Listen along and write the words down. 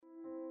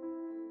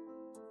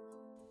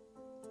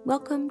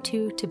Welcome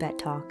to Tibet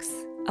Talks,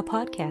 a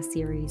podcast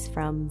series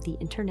from the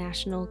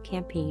International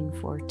Campaign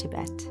for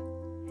Tibet.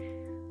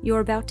 You're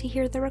about to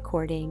hear the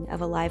recording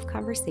of a live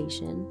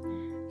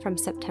conversation from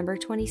September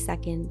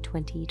 22nd,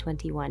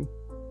 2021.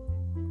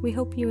 We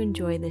hope you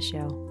enjoy the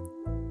show.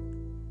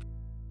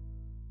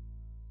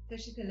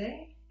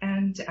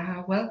 And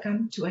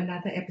welcome to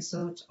another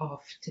episode of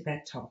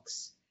Tibet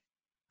Talks.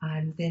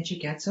 I'm Denchi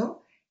Gyatso,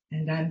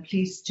 and I'm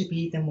pleased to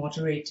be the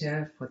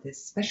moderator for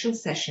this special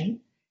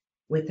session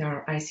with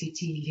our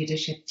ICT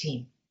leadership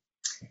team.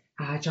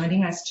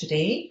 Joining us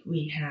today,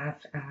 we have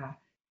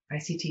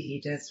ICT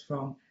leaders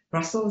from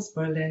Brussels,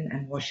 Berlin,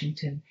 and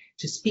Washington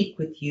to speak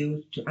with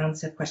you to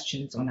answer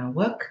questions on our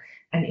work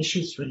and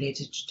issues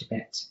related to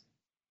Tibet.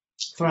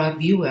 For our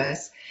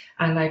viewers,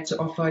 I'd like to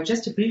offer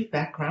just a brief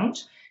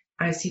background.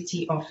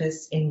 ICT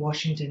office in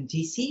Washington,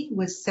 D.C.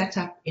 was set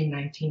up in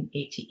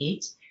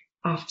 1988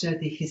 after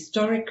the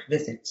historic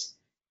visit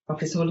of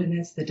His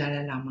Holiness the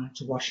Dalai Lama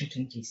to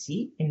Washington,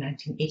 D.C. in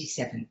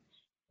 1987,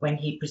 when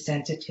he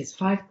presented his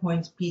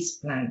 5-point peace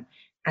plan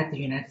at the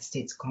United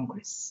States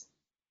Congress.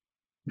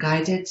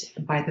 Guided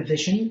by the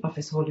vision of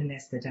His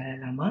Holiness the Dalai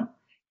Lama,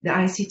 the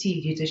ICT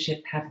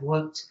leadership have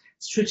worked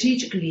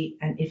strategically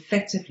and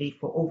effectively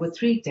for over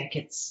 3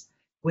 decades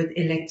with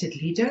elected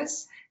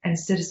leaders and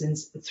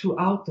citizens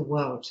throughout the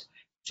world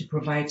to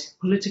provide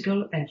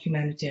political and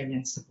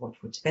humanitarian support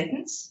for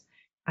Tibetans.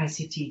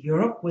 ICT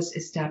Europe was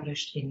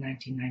established in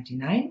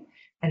 1999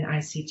 and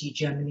ICT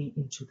Germany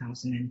in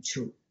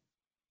 2002.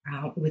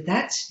 With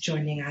that,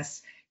 joining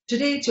us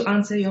today to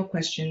answer your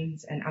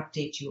questions and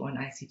update you on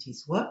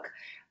ICT's work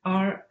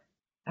are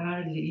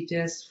our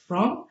leaders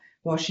from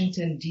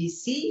Washington,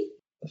 D.C.,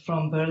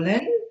 from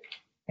Berlin,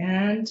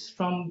 and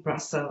from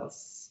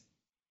Brussels.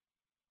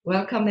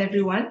 Welcome,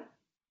 everyone.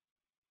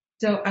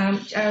 So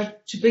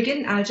to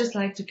begin, I'd just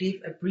like to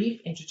give a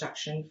brief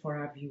introduction for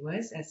our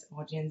viewers. As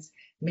audience,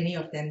 many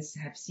of them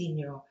have seen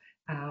your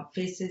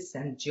faces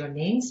and your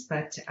names,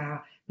 but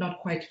not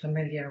quite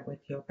familiar with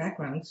your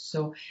background.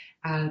 So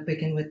I'll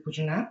begin with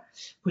Pujana.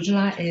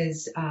 Pujana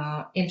is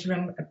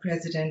interim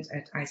president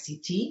at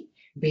ICT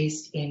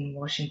based in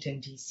Washington,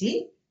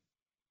 D.C.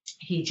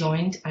 He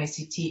joined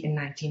ICT in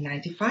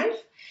 1995.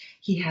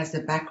 He has a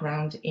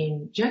background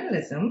in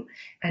journalism,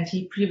 and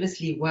he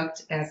previously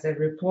worked as a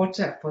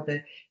reporter for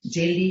the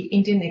Daily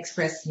Indian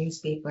Express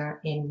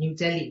newspaper in New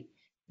Delhi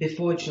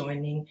before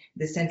joining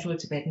the Central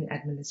Tibetan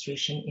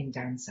Administration in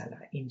Dharamsala,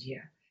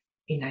 India,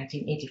 in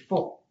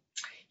 1984.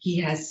 He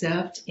has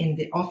served in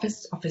the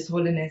Office of His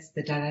Holiness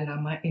the Dalai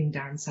Lama in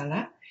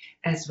Dharamsala,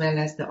 as well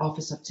as the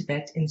Office of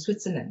Tibet in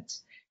Switzerland.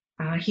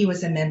 He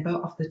was a member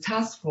of the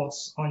Task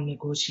Force on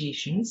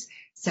Negotiations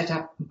set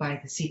up by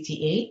the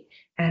CTA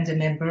and a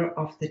member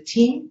of the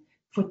team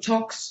for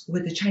talks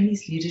with the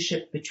Chinese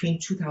leadership between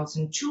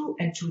 2002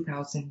 and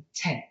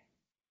 2010.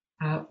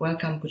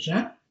 Welcome,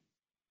 Pujana.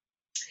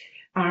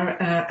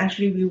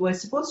 Actually, we were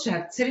supposed to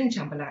have Tsirin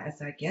Chambala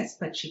as our guest,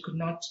 but she could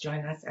not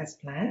join us as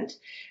planned.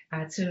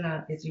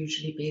 Tsirin is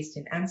usually based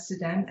in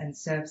Amsterdam and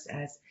serves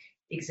as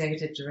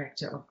Executive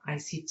Director of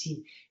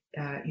ICT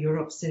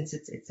Europe since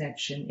its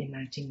inception in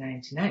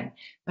 1999.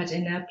 But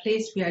in our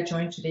place, we are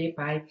joined today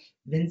by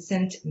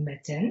Vincent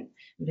Metten.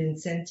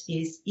 Vincent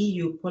is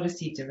EU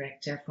Policy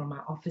Director from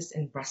our office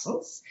in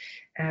Brussels,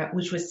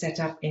 which was set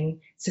up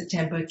in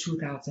September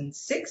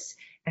 2006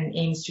 and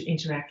aims to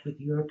interact with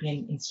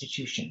European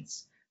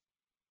institutions.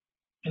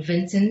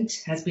 Vincent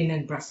has been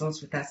in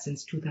Brussels with us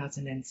since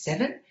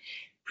 2007.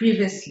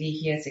 Previously,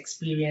 he has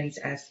experience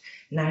as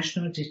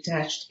National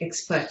Detached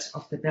Expert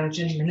of the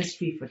Belgian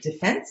Ministry for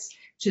Defence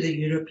to the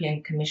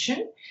European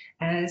Commission,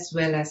 as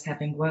well as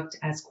having worked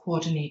as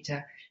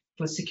coordinator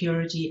for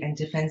security and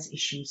defence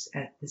issues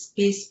at the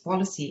Space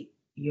Policy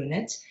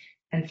Unit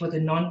and for the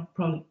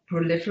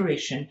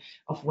non-proliferation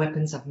of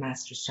weapons of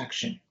mass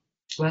destruction.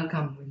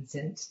 Welcome,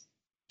 Vincent.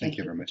 Thank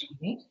you very much.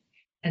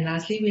 And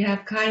lastly, we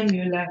have Kai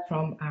Müller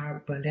from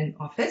our Berlin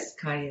office.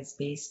 Kai is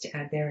based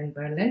there in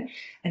Berlin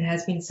and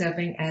has been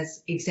serving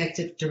as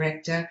Executive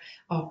Director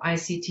of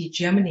ICT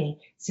Germany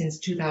since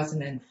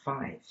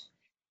 2005.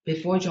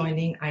 Before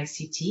joining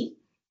ICT,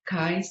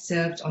 Kai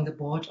served on the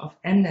board of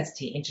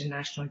Amnesty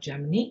International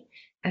Germany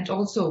and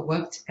also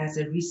worked as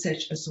a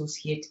research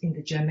associate in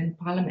the German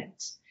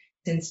Parliament.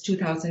 Since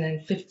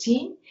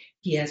 2015,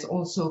 he has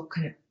also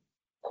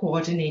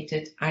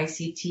coordinated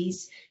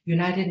ICT's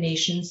United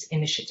Nations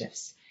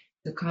initiatives.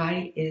 So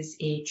Kai is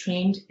a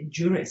trained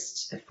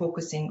jurist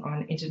focusing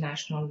on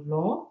international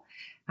law.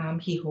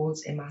 He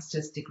holds a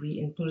master's degree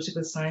in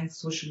political science,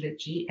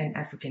 sociology, and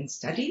African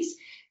studies.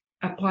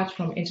 Apart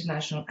from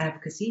international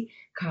advocacy,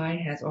 Kai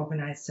has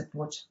organized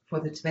support for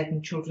the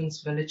Tibetan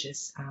children's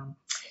villages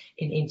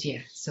in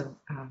India. So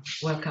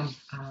welcome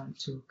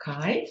to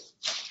Kai.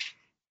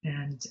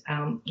 And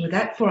with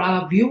that, for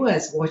our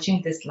viewers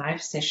watching this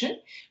live session,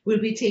 we'll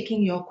be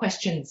taking your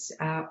questions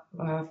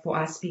for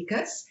our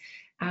speakers.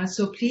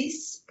 So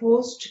please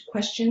post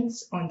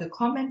questions on the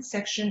comment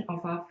section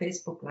of our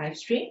Facebook live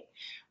stream,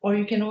 or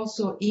you can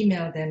also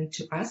email them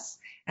to us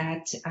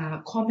at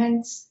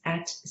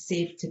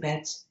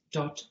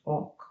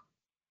comments@savetibet.org.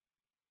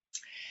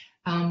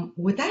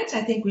 With that,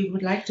 I think we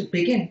would like to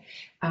begin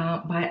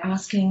by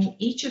asking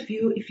each of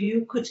you if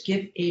you could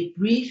give a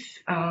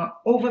brief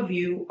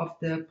overview of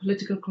the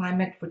political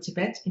climate for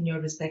Tibet in your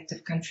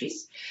respective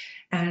countries,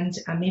 and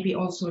maybe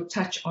also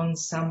touch on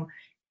some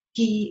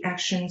key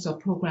actions or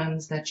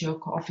programs that your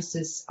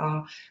offices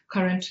are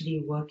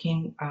currently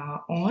working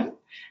on.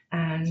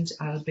 And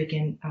I'll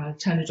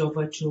turn it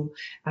over to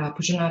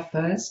Bhujana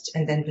first,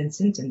 and then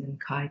Vincent, and then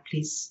Kai,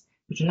 please.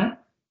 Bhujana?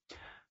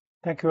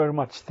 Thank you very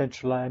much,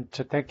 Tenchula, and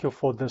thank you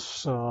for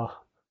this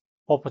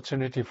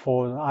opportunity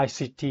for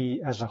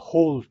ICT as a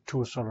whole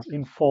to sort of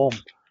inform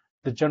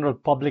the general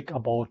public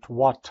about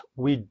what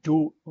we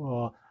do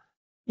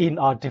in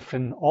our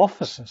different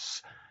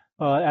offices.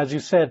 As you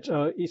said,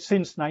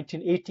 since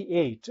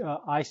 1988,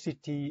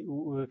 ICT,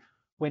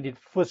 when it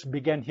first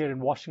began here in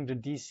Washington,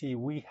 D.C.,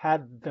 we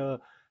had the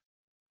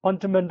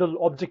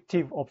fundamental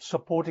objective of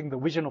supporting the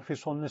vision of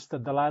His Holiness the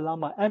Dalai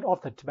Lama and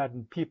of the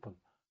Tibetan people.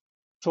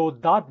 So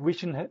that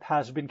vision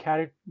has been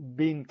carried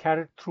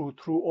through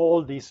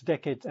all these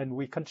decades, and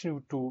we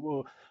continue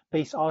to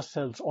base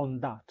ourselves on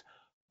that.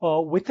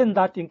 Within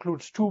that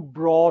includes two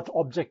broad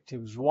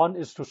objectives. One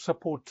is to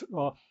support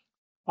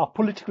a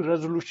political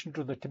resolution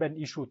to the Tibetan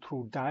issue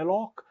through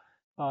dialogue,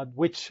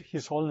 which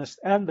His Holiness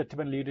and the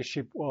Tibetan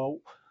leadership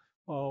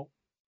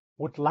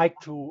would like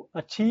to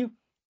achieve.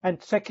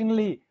 And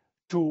secondly,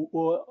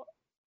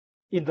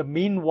 in the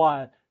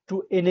meanwhile,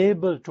 to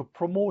enable, to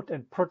promote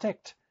and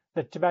protect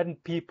the Tibetan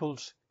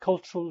people's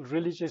cultural,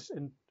 religious,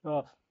 and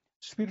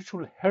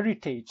spiritual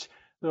heritage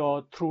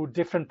through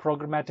different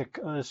programmatic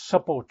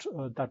support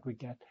that we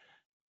get.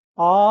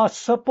 Our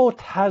support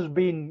has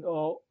been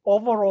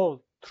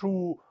overall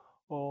through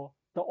the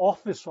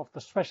office of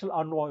the Special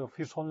Envoy of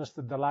His Holiness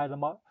the Dalai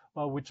Lama,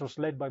 which was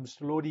led by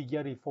Mr. Lodi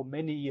Gyari for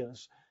many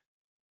years.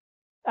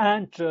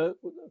 And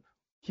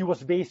he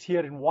was based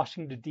here in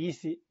Washington,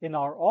 D.C. in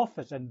our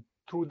office, and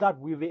through that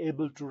we were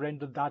able to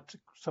render that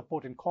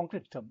support in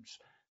concrete terms.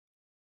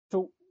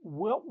 So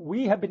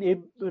we have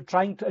been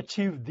trying to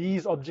achieve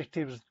these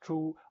objectives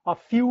through a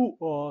few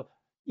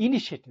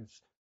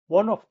initiatives.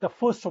 One of the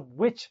first of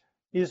which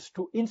is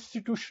to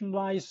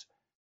institutionalize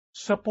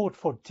support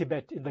for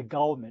Tibet in the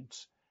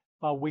governments.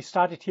 We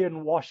started here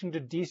in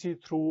Washington, D.C.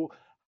 through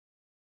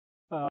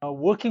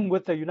working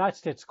with the United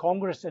States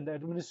Congress and the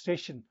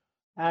administration.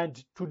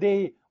 And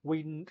today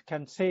we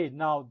can say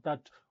now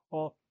that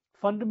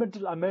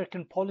fundamental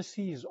American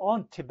policies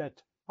on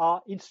Tibet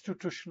are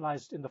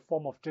institutionalized in the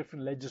form of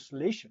different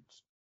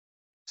legislations.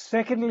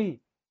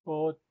 Secondly,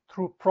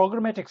 through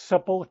programmatic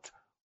support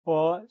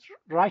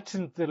right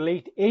since the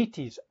late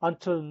 80s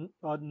until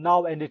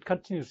now, and it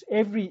continues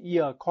every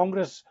year,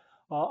 Congress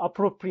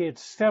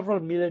appropriates several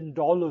 $1 million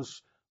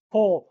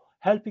for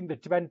helping the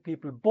Tibetan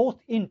people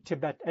both in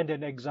Tibet and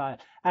in exile.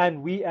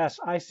 And we as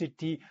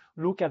ICT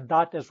look at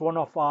that as one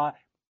of our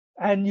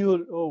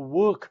annual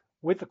work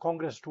with the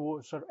Congress to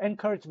sort of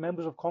encourage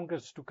members of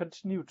Congress to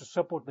continue to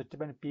support the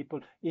Tibetan people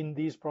in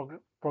these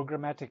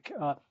programmatic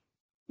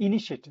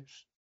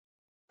initiatives.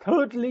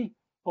 Thirdly,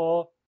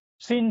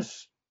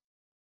 since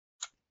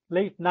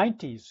late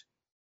 90s,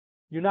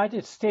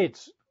 United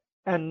States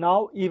and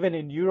now even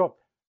in Europe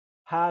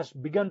has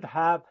begun to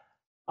have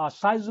a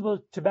sizable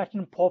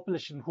Tibetan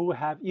population who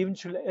have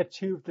eventually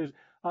attained the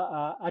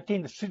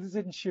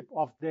citizenship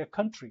of their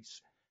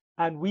countries.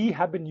 And we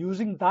have been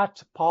using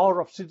that power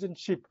of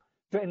citizenship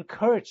to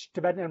encourage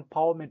Tibetan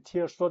empowerment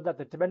here so that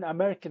the Tibetan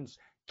Americans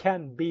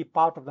can be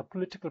part of the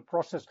political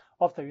process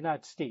of the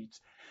United States.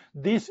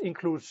 This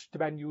includes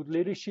Tibetan Youth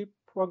Leadership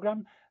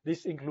Program.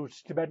 This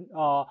includes Tibetan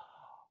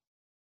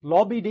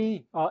Lobby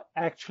Day.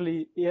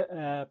 Actually,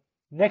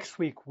 next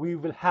week we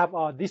will have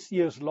this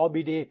year's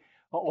Lobby Day,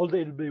 although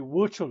it will be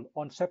virtual,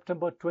 on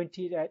September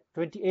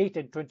 28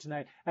 and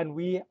 29. And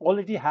we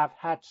already have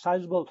had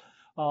sizable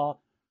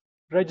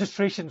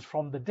registrations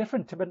from the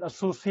different Tibetan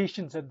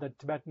associations and the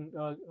Tibetan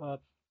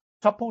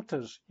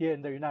supporters here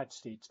in the United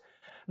States.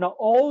 Now,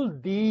 all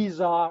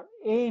these are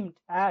aimed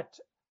at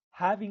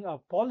having a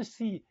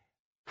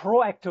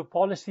proactive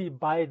policy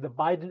by the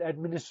Biden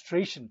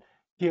administration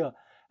here.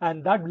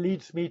 And that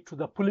leads me to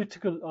the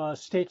political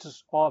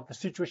status of the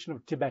situation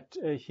of Tibet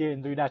here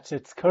in the United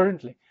States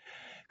currently.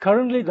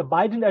 Currently, the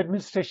Biden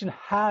administration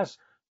has,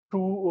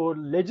 through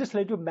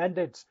legislative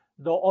mandates,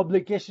 the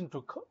obligation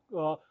to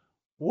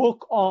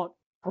work on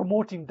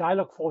promoting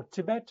dialogue for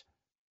Tibet,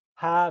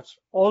 has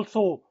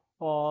also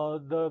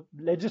the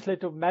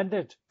legislative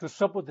mandate to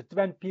support the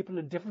Tibetan people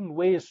in different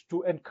ways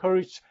to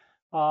encourage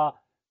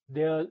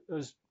their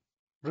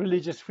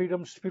religious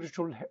freedom,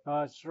 spiritual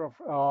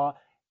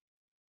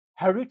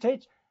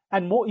heritage,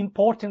 and more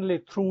importantly,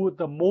 through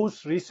the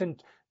most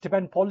recent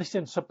Tibetan Policy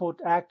and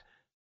Support Act,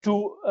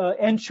 to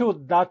ensure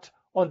that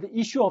on the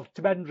issue of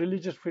Tibetan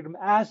religious freedom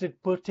as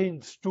it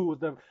pertains to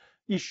the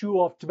issue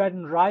of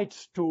Tibetan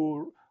rights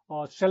to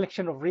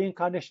selection of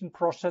reincarnation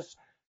process,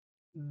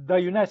 the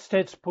United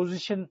States'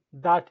 position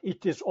that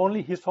it is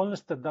only His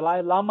Holiness the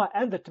Dalai Lama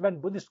and the Tibetan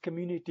Buddhist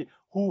community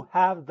who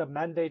have the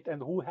mandate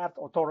and who have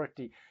the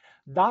authority.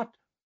 That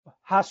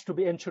has to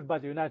be ensured by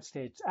the United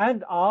States.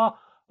 And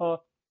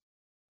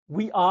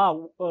we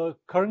are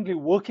currently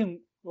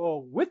working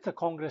with the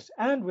Congress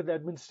and with the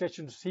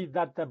administration to see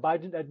that the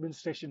Biden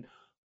administration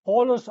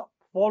follows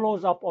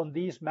up on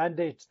these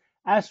mandates,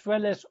 as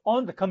well as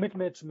on the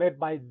commitments made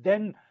by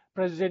then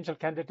presidential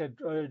candidate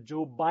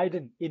Joe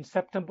Biden in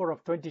September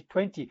of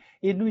 2020,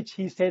 in which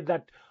he said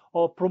that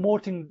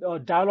promoting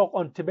dialogue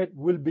on Tibet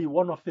will be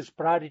one of his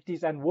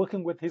priorities, and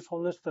working with His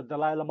Holiness the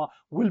Dalai Lama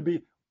will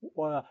be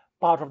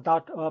part of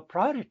that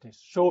priorities.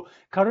 So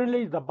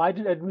currently the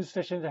Biden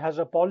administration has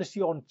a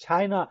policy on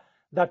China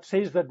that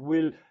says that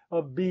will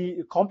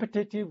be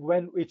competitive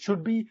when it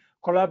should be,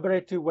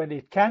 collaborative when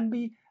it can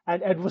be,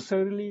 and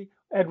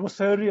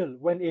adversarial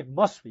when it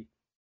must be.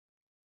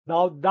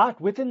 Now, that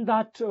within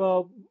that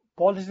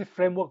policy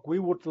framework, we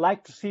would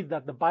like to see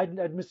that the Biden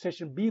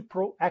administration be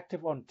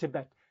proactive on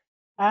Tibet.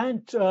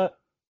 And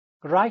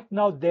right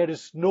now, there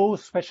is no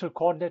special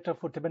coordinator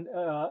for Tibetan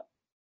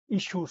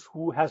issues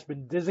who has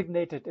been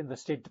designated in the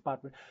State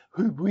Department.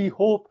 We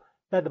hope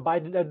that the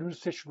Biden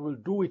administration will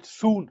do it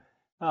soon.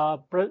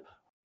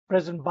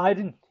 President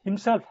Biden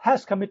himself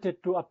has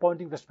committed to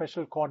appointing the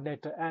special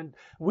coordinator, and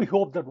we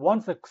hope that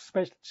once the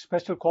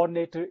special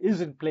coordinator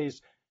is in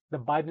place, the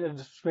Biden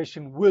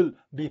administration will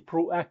be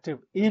proactive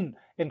in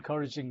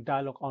encouraging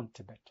dialogue on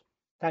Tibet.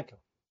 Thank you.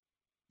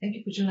 Thank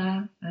you,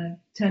 Pujala.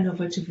 Turn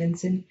over to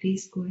Vincent.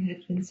 Please go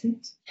ahead,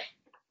 Vincent.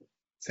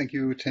 Thank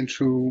you,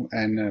 Tenshu,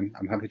 and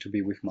I'm happy to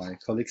be with my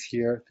colleagues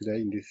here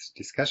today in this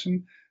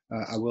discussion.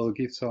 I will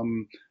give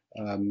some,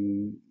 I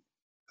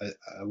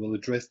will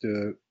address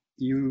the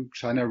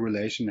EU-China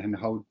relation and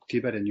how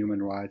Tibet and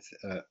human rights,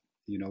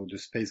 the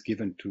space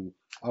given to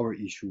our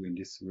issue in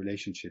this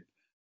relationship.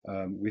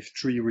 With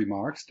three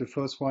remarks. The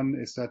first one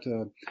is that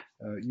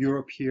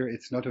Europe here,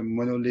 it's not a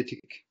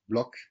monolithic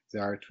bloc.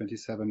 There are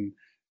 27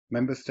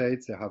 member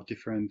states. They have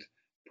different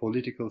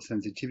political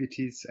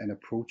sensitivities and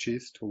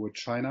approaches toward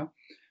China.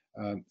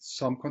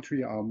 Some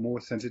countries are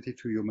more sensitive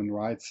to human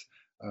rights.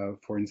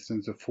 For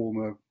instance, the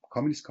former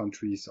communist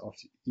countries of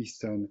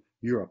Eastern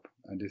Europe.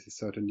 And this is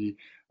certainly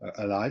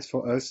allies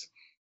for us.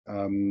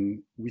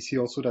 We see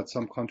also that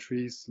some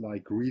countries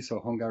like Greece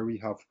or Hungary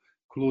have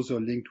closer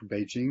link to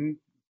Beijing,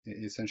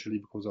 essentially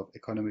because of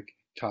economic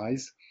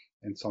ties,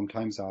 and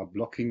sometimes are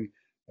blocking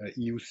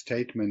EU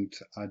statement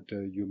at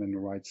the Human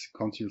Rights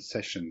Council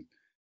session.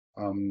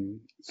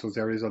 So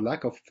there is a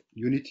lack of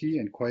unity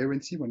and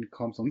coherency when it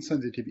comes on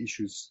sensitive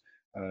issues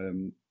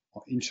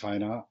in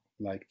China,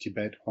 like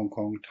Tibet, Hong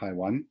Kong,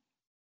 Taiwan,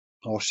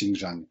 or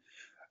Xinjiang.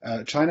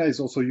 China is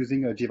also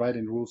using a divide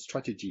and rule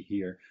strategy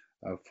here.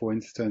 For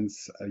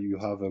instance, you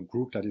have a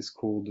group that is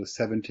called the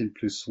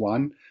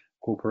 17+1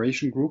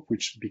 cooperation group,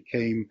 which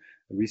became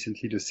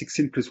recently the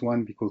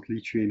 16+1 because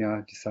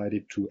Lithuania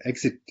decided to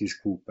exit this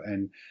group.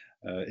 And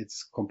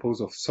it's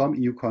composed of some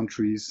EU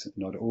countries,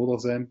 not all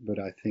of them, but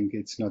I think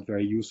it's not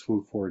very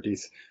useful for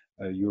this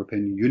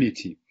European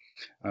unity.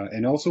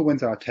 And also when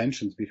there are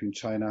tensions between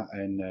China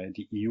and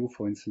the EU,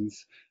 for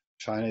instance,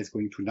 China is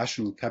going to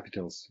national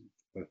capitals,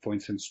 for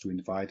instance, to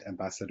invite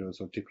ambassadors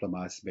or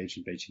diplomats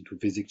Beijing to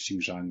visit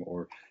Xinjiang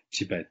or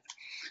Tibet.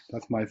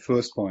 That's my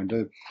first point.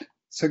 The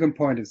second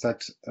point is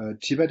that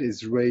Tibet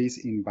is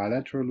raised in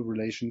bilateral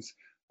relations,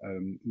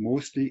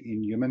 mostly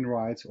in human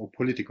rights or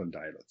political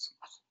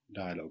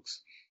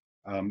dialogues.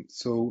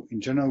 So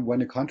in general,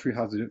 when a country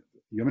has a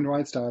human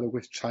rights dialogue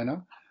with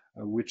China,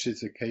 which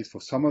is the case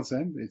for some of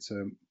them, it's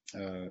a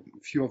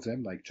few of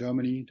them like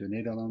Germany, the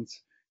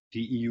Netherlands, the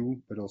EU,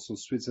 but also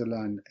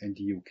Switzerland and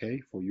the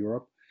UK for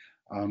Europe.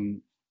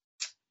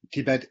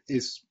 Tibet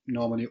is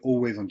normally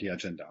always on the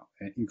agenda,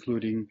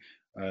 including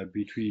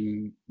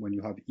between when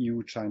you have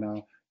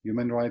EU-China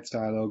human rights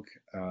dialogue,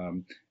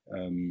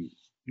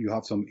 you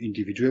have some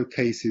individual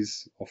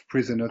cases of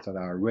prisoners that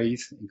are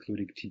raised,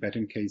 including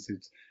Tibetan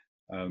cases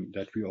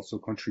that we also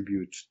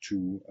contribute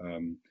to,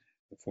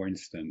 for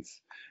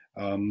instance.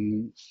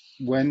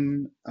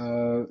 When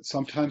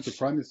sometimes the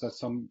problem is that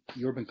some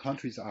European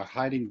countries are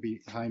hiding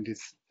behind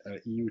this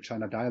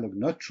EU-China dialogue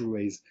not to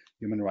raise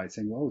human rights,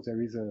 saying, oh,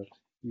 there is a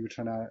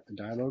EU-China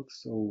dialogue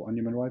so on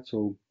human rights,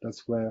 so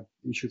that's where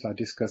issues are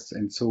discussed,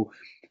 and so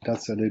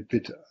that's a little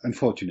bit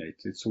unfortunate.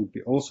 It should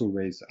be also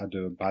raised at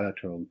a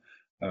bilateral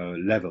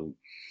level.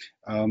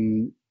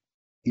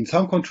 In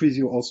some countries,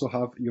 you also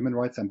have human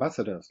rights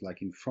ambassadors,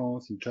 like in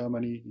France, in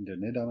Germany, in the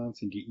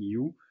Netherlands, in the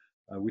EU,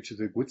 which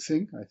is a good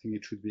thing. I think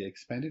it should be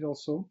expanded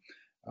also.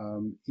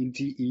 In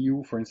the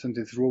EU, for instance,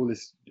 this role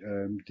is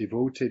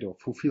devoted or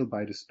fulfilled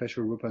by the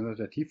Special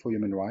Representative for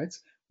Human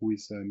Rights, who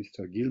is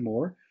Mr.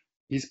 Gilmore.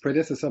 His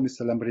predecessor,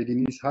 Mr.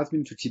 Lambrinidis, has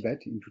been to Tibet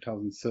in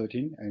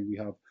 2013, and we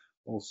have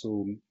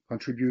also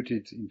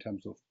contributed in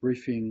terms of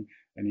briefing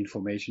and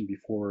information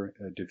before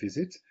the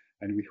visit.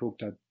 And we hope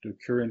that the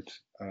current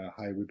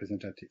High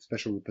Representative,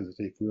 Special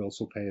Representative, will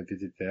also pay a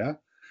visit there.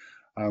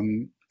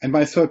 And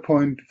my third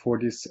point for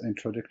this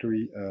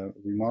introductory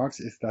remarks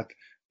is that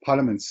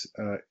parliaments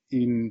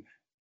in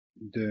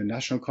the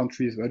national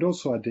countries, but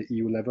also at the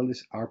EU level,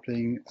 are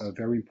playing a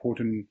very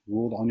important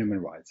role on human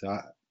rights.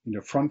 In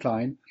the front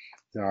line,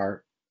 they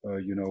are,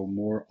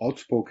 more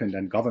outspoken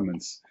than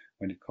governments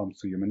when it comes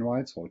to human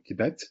rights or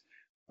Tibet.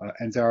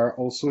 And there are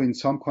also in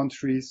some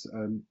countries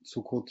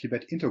so-called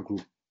Tibet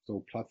intergroup,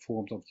 so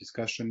platforms of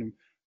discussion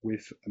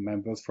with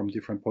members from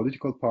different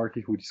political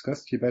parties who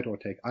discuss Tibet or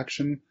take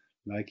action.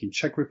 Like in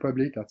Czech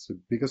Republic, that's the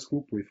biggest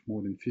group with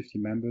more than 50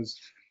 members.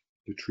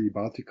 The 3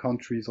 Baltic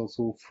countries,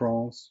 also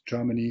France,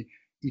 Germany,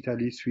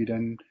 Italy,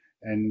 Sweden,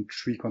 and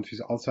 3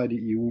 countries outside the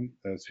EU,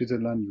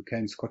 Switzerland, UK,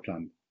 and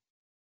Scotland.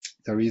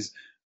 There is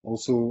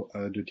also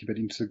the Tibet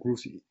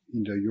intergroup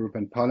in the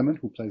European Parliament,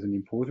 who plays an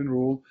important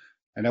role.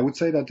 And I would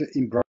say that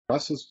in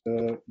Brussels,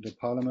 the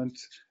Parliament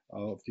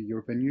of the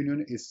European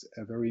Union is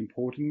very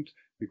important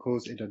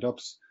because it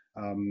adopts,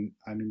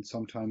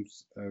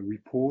 sometimes a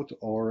report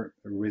or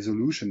a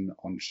resolution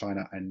on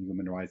China and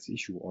human rights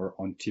issue or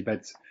on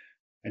Tibet.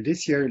 And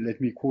this year, let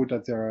me quote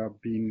that there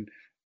have been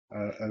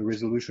a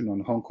resolution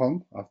on Hong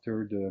Kong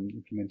after the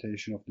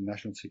implementation of the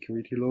national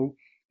security law.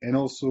 And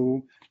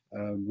also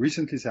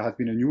recently there has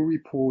been a new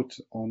report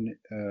on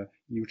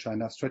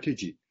EU-China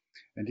strategy.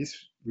 And this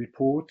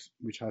report,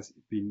 which has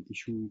been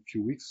issued a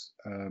few weeks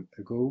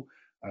ago,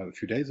 a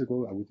few days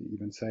ago, I would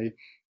even say,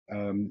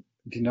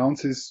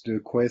 denounces the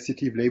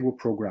coercive labor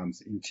programs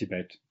in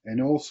Tibet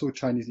and also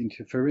Chinese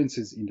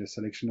interferences in the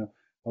selection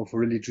of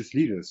religious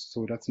leaders.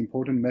 So that's an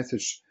important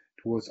message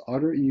towards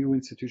other EU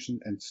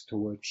institutions and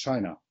towards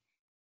China.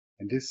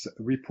 And this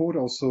report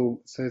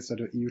also says that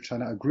the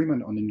EU-China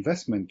agreement on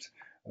investment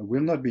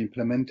will not be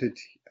implemented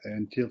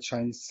until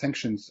Chinese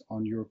sanctions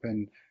on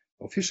European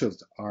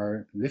officials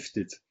are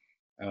lifted.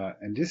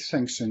 And these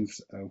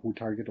sanctions, who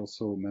target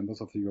also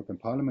members of the European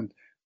Parliament,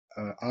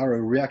 are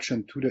a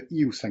reaction to the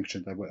EU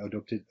sanctions that were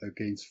adopted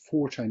against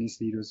 4 Chinese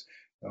leaders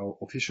or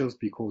officials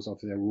because of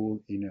their role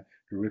in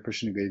the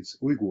repression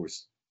against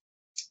Uyghurs.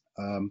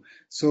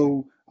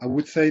 So I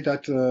would say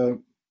that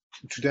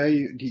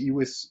today the EU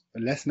is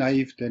less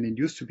naive than it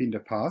used to be in the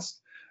past.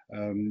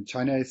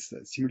 China is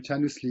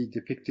simultaneously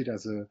depicted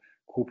as a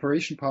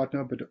cooperation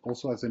partner, but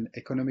also as an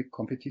economic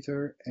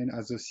competitor and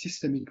as a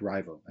systemic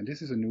rival. And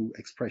this is a new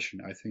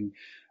expression, I think,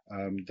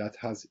 that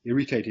has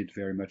irritated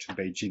very much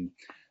Beijing.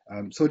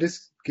 So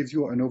this gives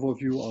you an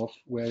overview of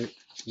where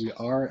we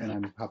are, and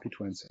I'm happy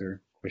to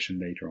answer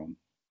questions later on.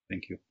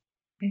 Thank you.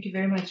 Thank you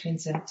very much,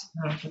 Vincent,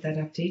 for that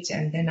update.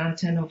 And then I'll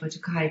turn over to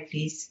Kai,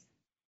 please.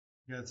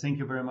 Yeah, thank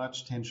you very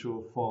much,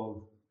 Tenshu,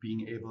 for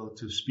being able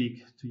to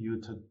speak to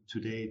you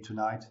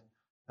tonight.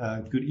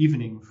 Good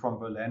evening from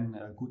Berlin.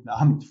 Guten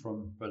Abend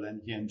from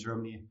Berlin here in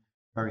Germany.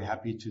 Very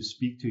happy to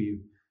speak to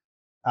you.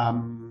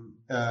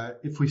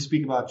 If we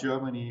speak about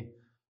Germany,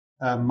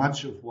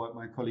 much of what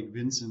my colleague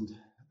Vincent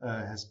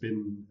has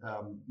been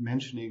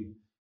mentioning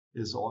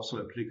is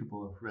also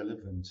applicable,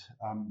 relevant.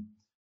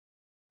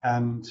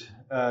 And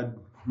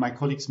my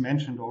colleagues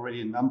mentioned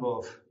already a number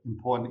of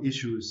important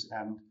issues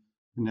and,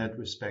 in that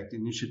respect,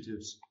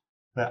 initiatives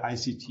that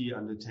ICT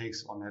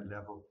undertakes on that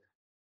level.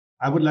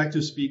 I would like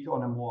to speak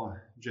on a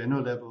more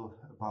general level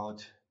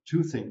about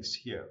 2 things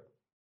here.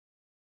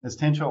 As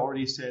Tenshu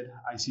already said,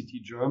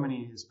 ICT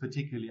Germany is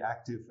particularly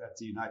active at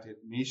the United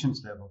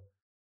Nations level.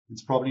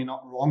 It's probably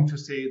not wrong to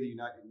say the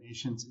United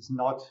Nations is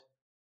not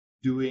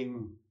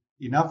doing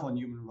enough on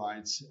human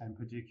rights and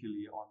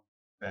particularly on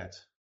that.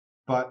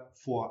 But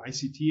for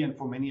ICT and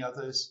for many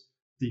others,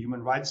 the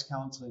Human Rights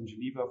Council in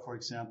Geneva, for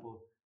example,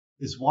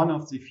 is one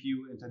of the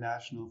few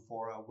international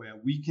fora where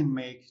we can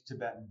make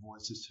Tibetan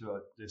voices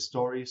heard, their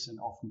stories and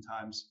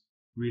oftentimes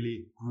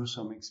really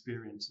gruesome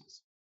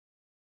experiences.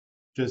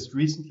 Just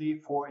recently,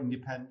 4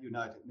 independent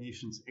United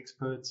Nations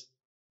experts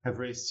have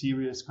raised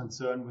serious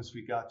concern with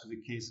regard to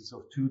the cases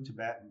of 2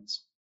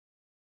 Tibetans,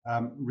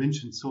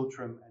 Rinchen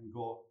Sotrim and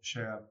Go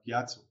Sher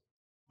Gyatso.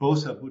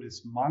 Both are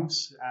Buddhist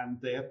monks, and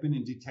they have been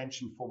in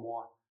detention for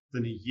more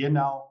than a year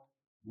now,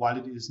 while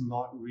it is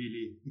not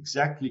really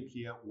exactly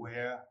clear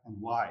where and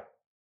why.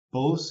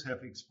 Both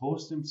have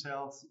exposed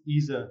themselves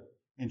either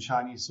in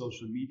Chinese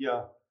social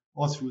media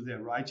or through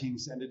their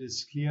writings, and it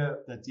is clear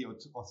that the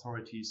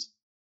authorities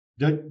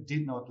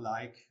did not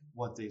like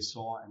what they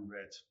saw and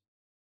read.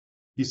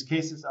 These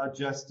cases are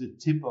just the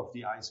tip of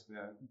the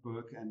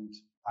iceberg, and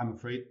I'm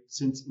afraid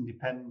since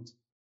independent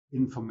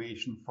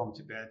information from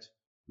Tibet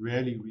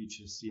rarely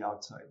reaches the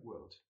outside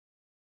world.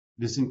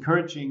 It is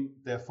encouraging,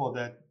 therefore,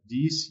 that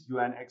these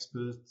UN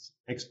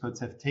experts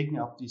have taken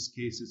up these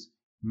cases,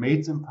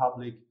 made them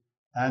public,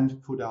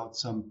 and put out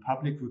some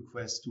public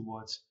requests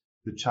towards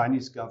the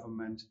Chinese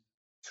government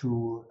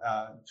to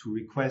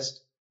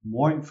request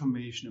more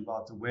information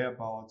about the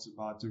whereabouts,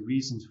 about the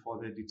reasons for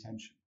their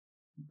detention.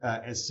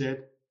 As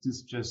said,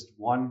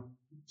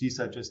 these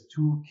are just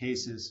 2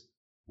 cases,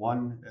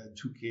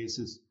 2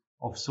 cases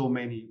of so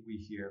many we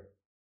hear.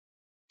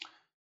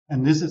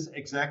 And this is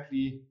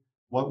exactly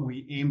what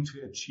we aim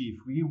to achieve.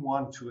 We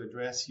want to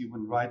address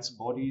human rights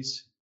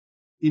bodies,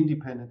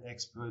 independent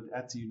expert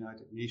at the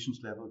United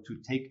Nations level to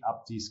take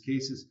up these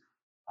cases.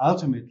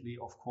 Ultimately,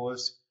 of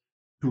course,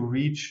 to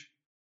reach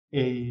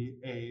a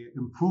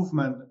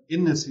improvement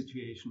in the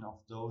situation of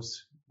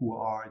those who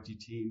are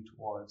detained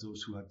or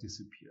those who have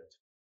disappeared.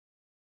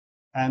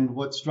 And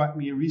what struck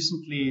me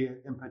recently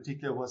in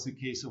particular was the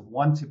case of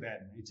one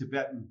Tibetan, a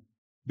Tibetan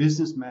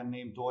businessman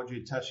named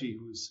Dorje Tashi,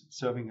 who's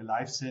serving a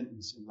life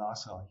sentence in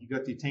Lhasa. He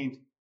got detained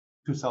in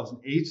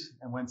 2008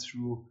 and went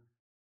through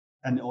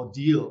an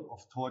ordeal of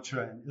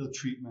torture and ill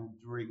treatment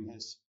during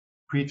his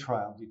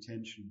pre-trial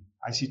detention.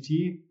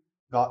 ICT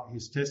got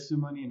his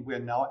testimony, and we're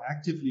now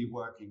actively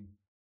working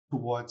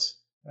towards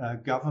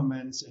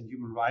governments and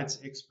human rights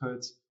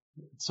experts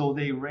so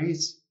they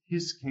raise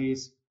his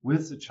case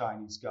with the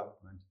Chinese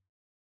government.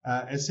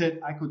 As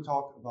said, I could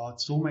talk about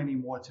so many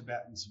more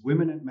Tibetans,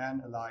 women and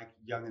men alike,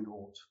 young and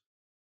old.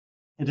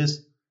 It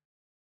is,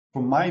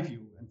 from my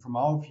view and from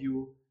our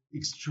view,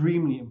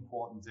 extremely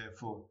important,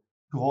 therefore,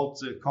 to hold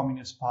the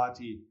Communist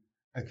Party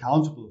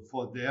accountable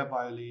for their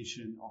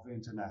violation of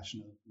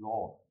international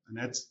law. And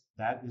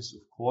that is,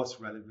 of course,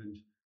 relevant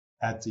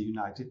at the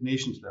United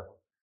Nations level,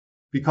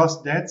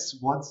 because that's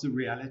what's the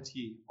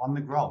reality on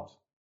the ground.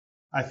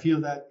 I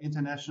feel that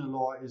international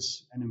law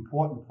is an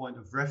important point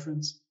of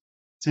reference,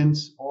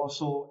 since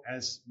also,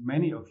 as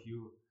many of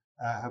you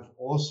have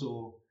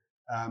also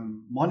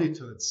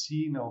monitored,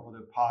 seen over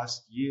the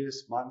past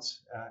years,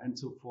 months, and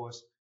so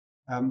forth,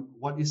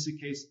 what is the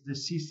case? The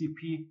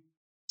CCP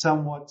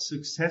somewhat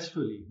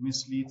successfully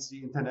misleads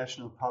the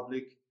international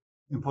public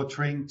in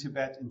portraying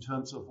Tibet in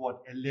terms of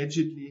what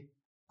allegedly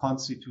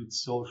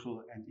constitutes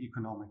social and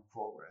economic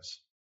progress.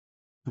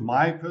 To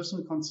my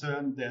personal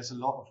concern, there's a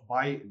lot of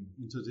buy-in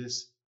into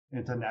this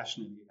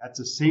internationally. At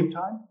the same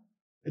time,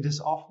 it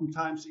is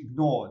oftentimes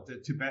ignored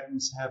that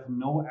Tibetans have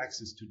no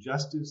access to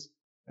justice,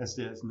 as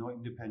there's no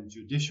independent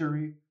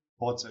judiciary,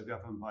 courts are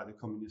governed by the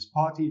Communist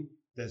Party,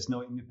 there's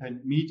no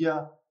independent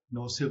media,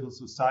 no civil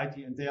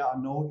society, and there are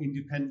no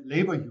independent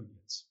labor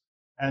unions.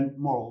 And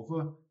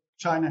moreover,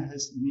 China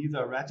has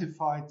neither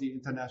ratified the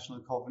International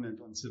Covenant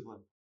on Civil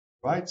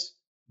Rights,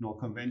 nor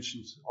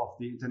conventions of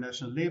the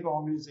International Labour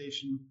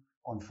Organization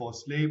on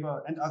forced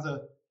labor and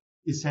other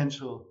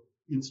essential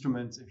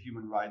instruments of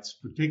human rights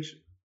protection.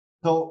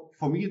 So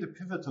for me, the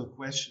pivotal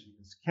question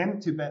is, can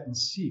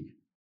Tibetans seek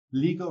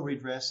legal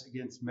redress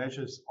against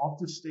measures of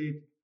the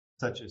state,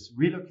 such as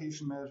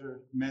relocation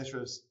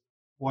measures,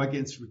 or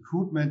against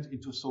recruitment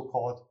into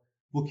so-called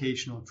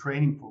vocational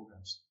training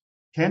programs?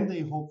 Can they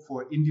hope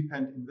for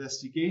independent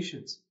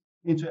investigations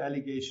into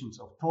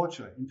allegations of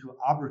torture, into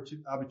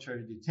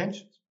arbitrary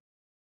detentions?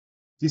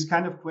 These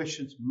kind of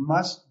questions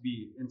must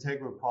be an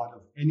integral part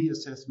of any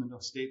assessment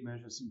of state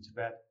measures in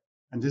Tibet,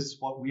 and this is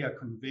what we are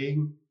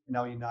conveying in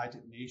our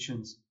United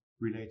Nations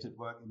related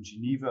work in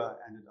Geneva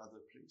and in other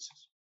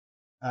places.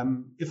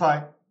 If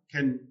I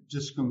can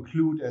just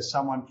conclude as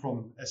someone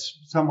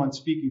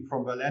speaking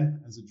from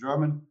Berlin, as a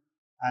German,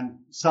 and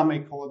some may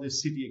call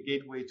this city a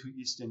gateway to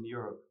Eastern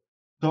Europe.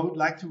 So I would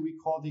like to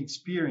recall the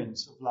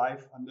experience of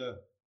life under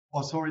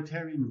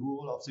authoritarian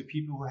rule of the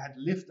people who had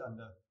lived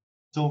under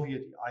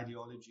Soviet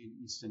ideology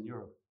in Eastern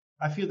Europe.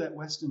 I feel that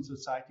Western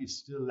societies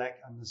still lack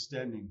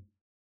understanding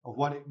of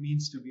what it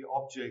means to be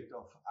object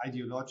of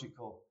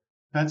ideological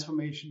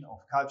transformation, of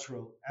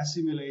cultural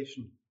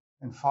assimilation,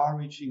 and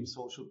far-reaching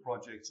social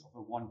projects of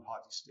a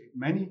one-party state.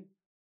 Many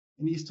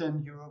in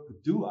Eastern Europe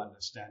do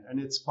understand, and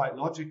it's quite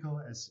logical,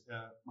 as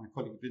my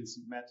colleague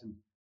Vincent Matten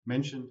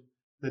mentioned,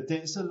 that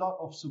there is a lot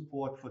of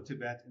support for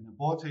Tibet in the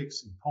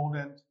Baltics, in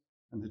Poland,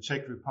 and the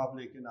Czech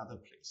Republic, and other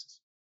places.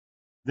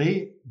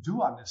 They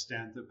do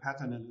understand the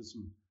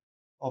paternalism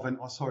of an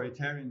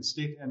authoritarian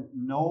state and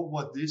know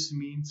what this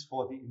means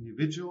for the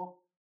individual,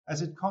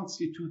 as it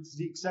constitutes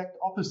the exact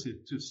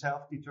opposite to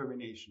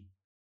self-determination.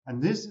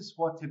 And this is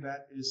what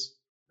Tibet is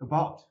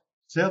about,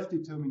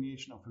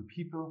 self-determination of the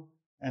people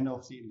and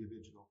of the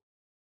individual.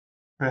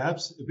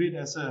 Perhaps a bit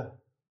as a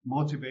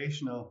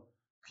motivational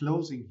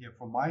closing here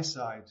from my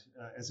side,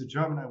 as a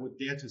German, I would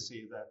dare to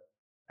say that,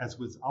 as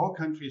with our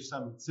country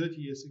some 30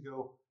 years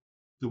ago,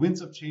 the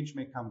winds of change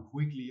may come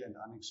quickly and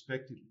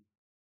unexpectedly.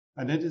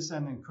 And that is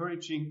an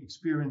encouraging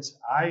experience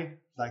I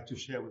like to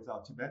share with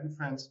our Tibetan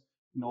friends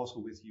and also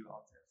with you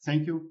out there.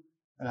 Thank you,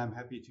 and I'm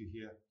happy to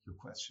hear your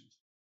questions.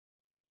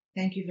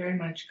 Thank you very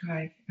much,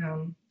 Kai.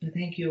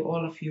 Thank you,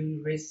 all of you.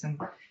 You raised some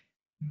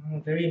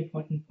very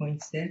important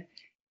points there.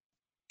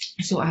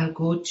 So I'll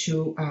go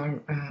to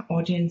our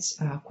audience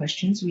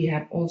questions. We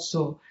have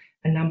also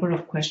a number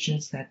of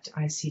questions that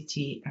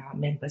ICT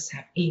members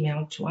have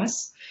emailed to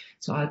us.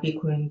 So I'll be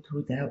going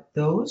through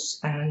those.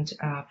 And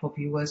for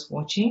viewers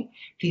watching,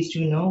 please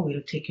do know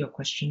we'll take your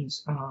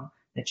questions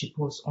that you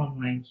post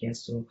online here.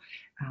 So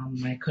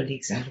my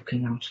colleagues are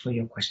looking out for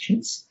your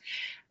questions.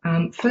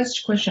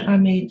 First question I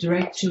may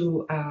direct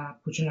to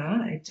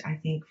Pujana. It, I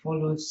think,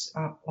 follows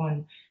up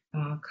on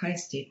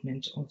Kai's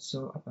statement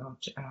also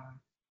about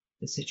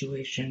the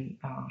situation,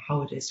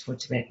 how it is for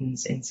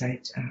Tibetans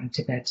inside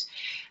Tibet.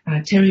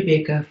 Terry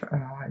Baker,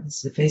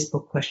 this is a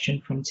Facebook question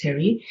from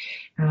Terry.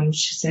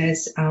 She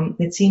says,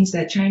 it seems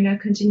that China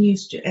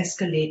continues to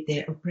escalate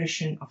their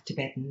oppression of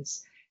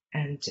Tibetans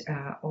and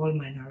all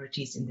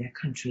minorities in their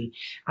country.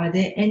 Are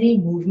there any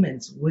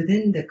movements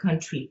within the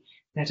country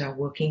that are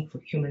working for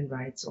human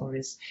rights, or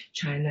is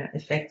China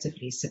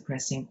effectively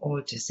suppressing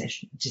all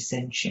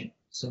dissension?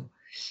 So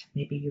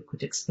maybe you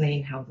could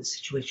explain how the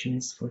situation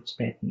is for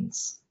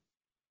Tibetans.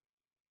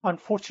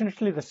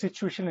 Unfortunately, the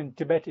situation in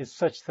Tibet is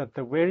such that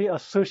the very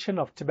assertion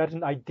of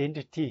Tibetan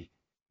identity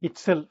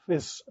itself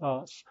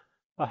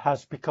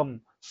has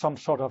become some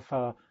sort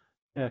of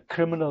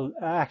criminal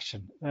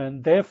action,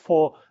 and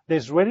therefore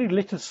there's very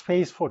little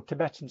space for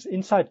Tibetans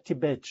inside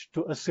Tibet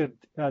to assert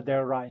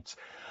their rights.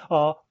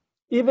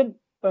 Even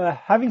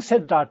having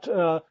said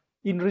that,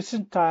 in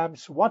recent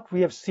times, what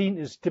we have seen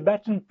is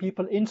Tibetan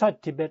people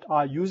inside Tibet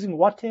are using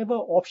whatever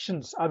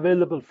options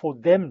available for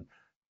them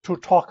to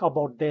talk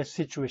about their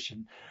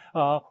situation.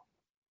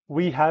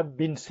 We have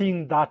been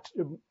seeing that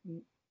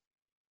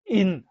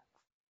in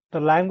the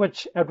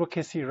language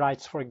advocacy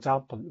rights, for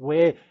example,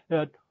 where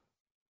the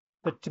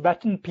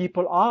Tibetan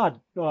people are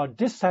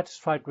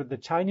dissatisfied with the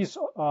Chinese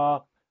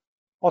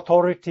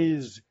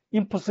authorities'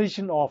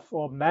 imposition of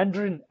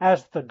Mandarin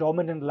as the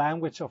dominant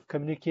language of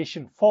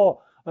communication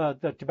for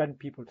the Tibetan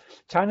people.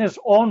 China's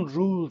own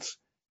rules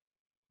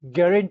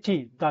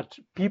guarantee that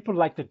people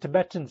like the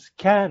Tibetans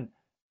can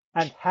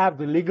and have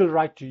the legal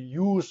right to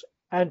use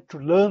and to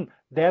learn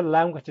their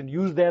language and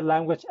use their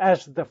language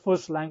as the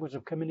first language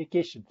of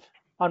communication.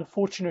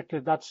 Unfortunately,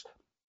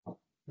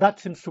 that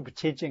seems to be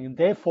changing, and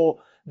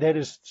therefore there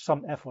is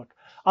some effort.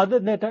 Other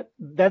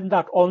than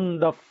that, on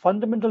the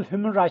fundamental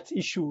human rights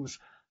issues,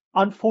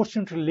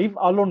 unfortunately, leave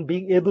alone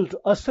being able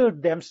to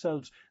assert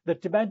themselves, the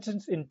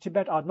Tibetans in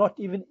Tibet are not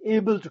even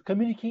able to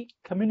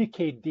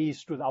communicate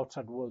these to the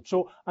outside world.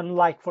 So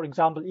unlike, for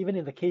example, even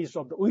in the case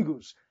of the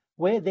Uyghurs,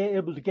 where they're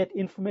able to get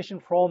information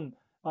from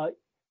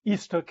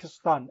East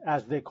Turkestan,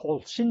 as they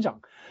call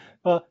Xinjiang.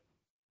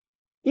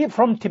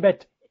 From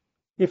Tibet,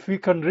 if we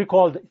can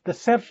recall the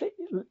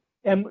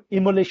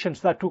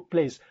self-immolations that took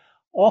place,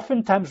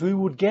 oftentimes we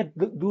would get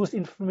those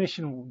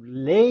information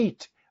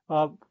late,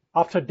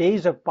 after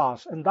days have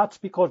passed, and that's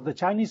because the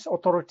Chinese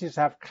authorities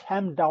have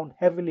clamped down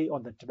heavily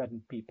on the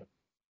Tibetan people.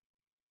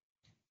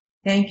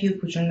 Thank you,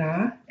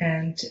 Pujana.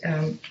 And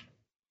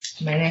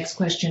my next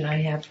question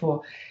I have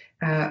for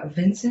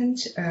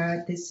Vincent.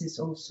 This is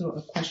also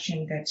a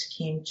question that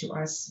came to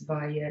us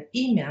via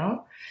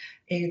email.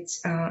 It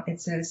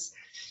says,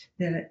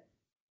 the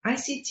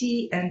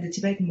ICT and the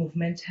Tibet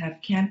movement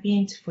have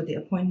campaigned for the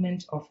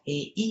appointment of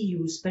a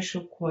EU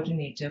special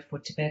coordinator for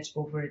Tibet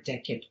over a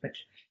decade, but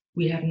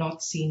we have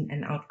not seen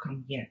an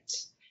outcome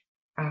yet.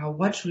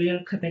 What real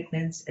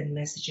commitments and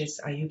messages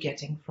are you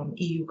getting from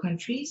EU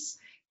countries?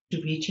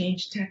 Do we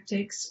change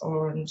tactics,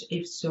 and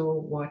if so,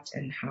 what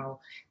and how?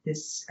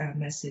 This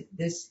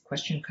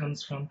question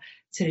comes from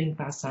Tsirin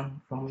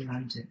Pasang from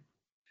London.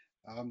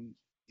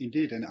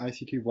 Indeed, and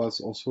ICT was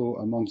also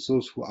amongst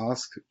those who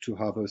asked to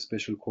have a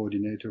special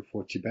coordinator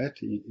for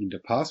Tibet in the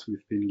past.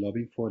 We've been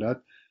lobbying for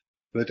that,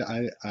 but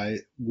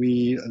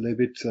we a little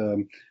bit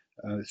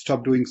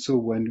stopped doing so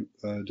when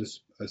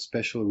a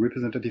special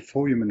representative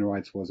for human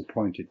rights was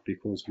appointed,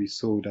 because we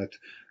saw that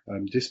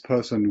this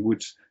person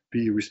would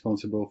be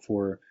responsible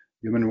for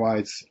human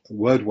rights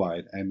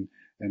worldwide, and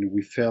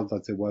we felt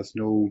that there was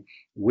no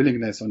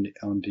willingness on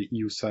the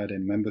EU side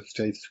and member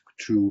states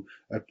to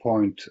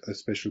appoint a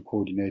special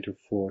coordinator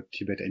for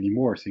Tibet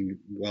anymore, saying,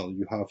 well,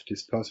 you have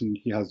this person,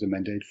 he has the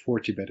mandate for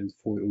Tibetans,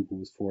 for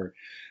Uyghurs, for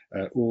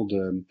all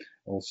the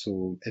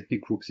also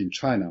ethnic groups in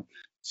China.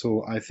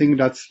 So I think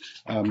that's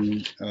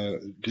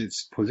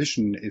this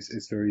position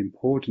is very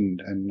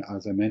important, and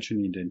as I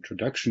mentioned in the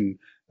introduction,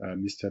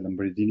 Mr.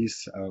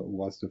 Lambrinidis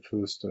was the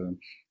first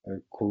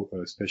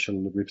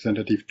special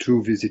representative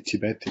to visit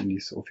Tibet in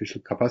his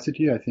official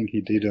capacity. I think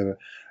he did a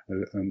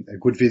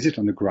good visit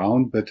on the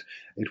ground, but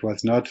it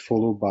was not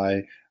followed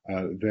by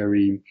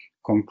very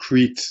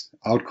concrete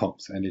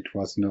outcomes, and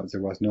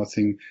there was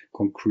nothing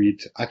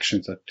concrete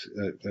actions that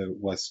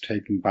was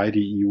taken by the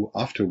EU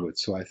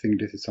afterwards. So I think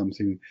this is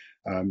something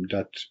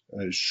that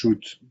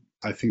should,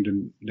 I think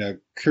the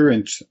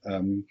current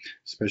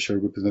special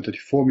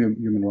representative for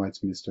human rights,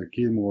 Mr.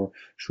 Gilmore,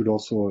 should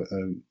also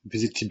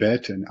visit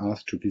Tibet and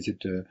ask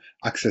to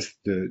access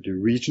the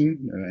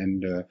region.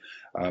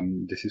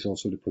 And this is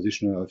also the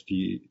position of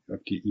the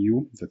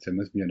EU, that there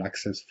must be an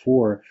access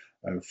for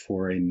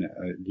foreign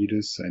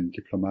leaders and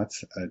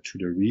diplomats to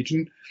the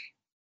region.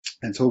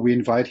 And so we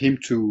invite him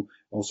to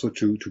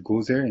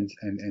go there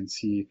and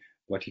see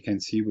what he can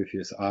see with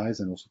his eyes,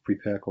 and also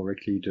prepare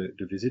correctly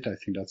the visit. I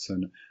think that's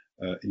an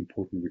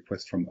important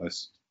request from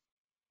us.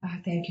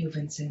 Thank you,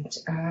 Vincent.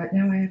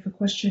 Now I have a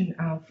question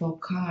for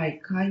Kai.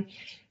 Kai,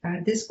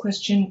 this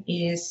question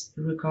is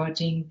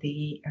regarding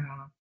the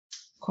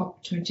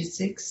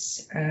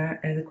COP26,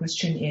 and the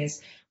question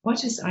is,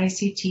 what is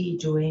ICT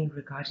doing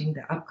regarding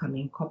the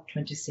upcoming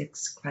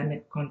COP26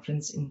 climate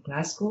conference in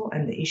Glasgow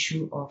and the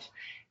issue of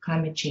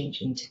climate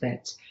change in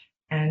Tibet?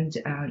 And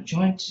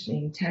joint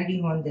in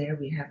tagging on there,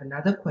 we have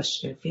another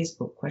question,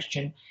 Facebook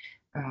question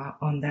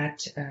on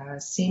that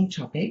same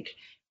topic,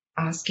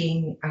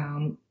 asking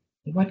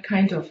what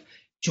kind of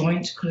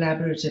joint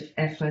collaborative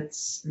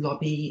efforts,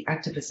 lobby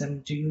activism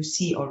do you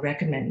see or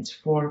recommend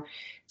for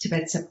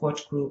Tibet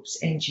support groups,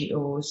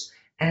 NGOs,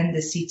 and the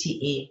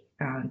CTA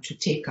to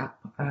take up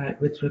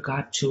with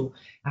regard to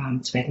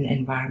Tibetan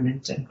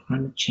environment and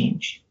climate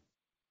change?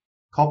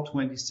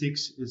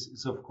 COP26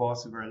 is of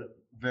course, a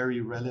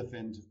very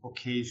relevant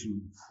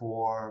occasion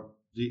for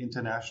the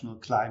international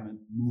climate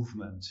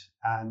movement.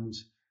 And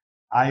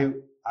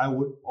I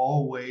would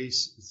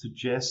always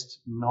suggest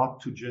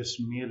not to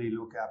just merely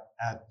look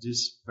at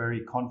this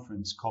very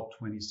conference,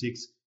 COP26,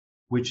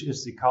 which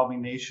is the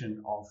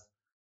culmination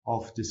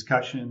of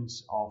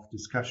discussions, of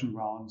discussion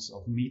rounds,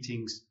 of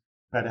meetings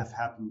that have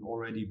happened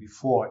already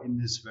before in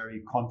this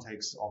very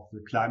context of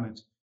the climate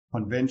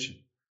convention.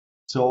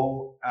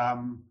 So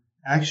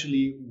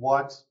actually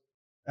what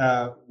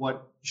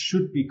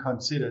should be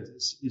considered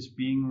is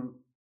being,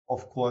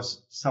 of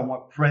course,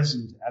 somewhat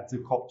present at the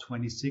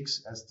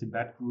COP26 as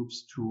Tibet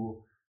groups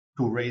to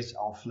raise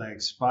our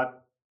flags.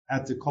 But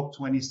at the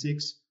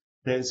COP26,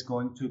 there's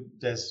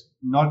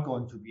not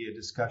going to be a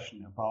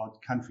discussion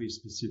about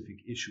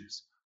country-specific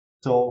issues.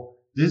 So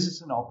this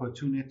is an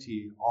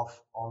opportunity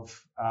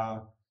of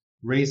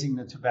raising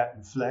the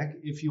Tibetan flag,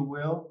 if you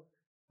will,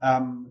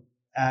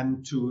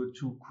 and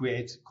to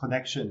create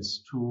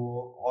connections, to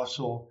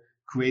also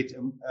create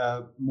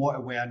more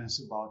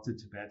awareness about the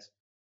Tibet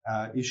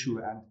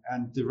issue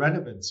and the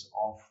relevance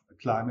of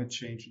climate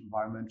change,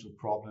 environmental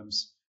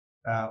problems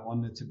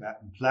on the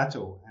Tibetan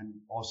plateau and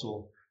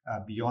also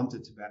beyond the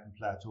Tibetan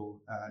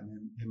plateau in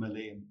the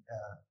Himalayan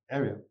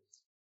area.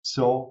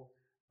 So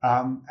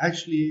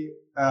actually,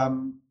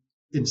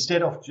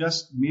 instead of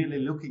just merely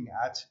looking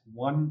at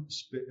one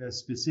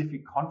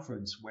specific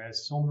conference where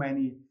so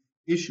many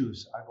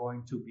issues are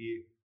going to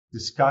be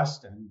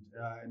discussed and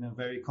in a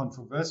very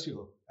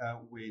controversial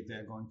way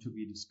they're going to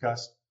be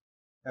discussed,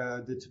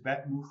 the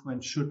Tibet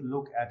movement should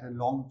look at a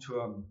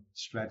long-term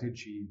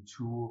strategy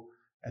to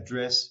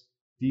address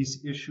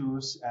these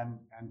issues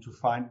and to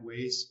find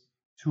ways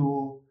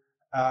to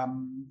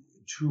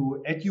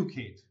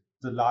educate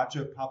the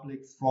larger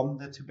public from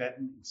the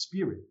Tibetan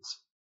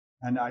experience.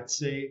 And I'd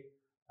say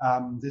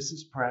this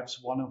is perhaps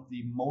one of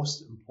the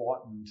most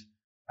important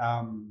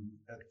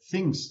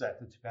things that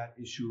the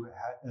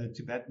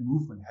Tibet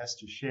movement has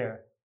to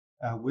share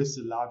with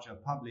the larger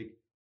public,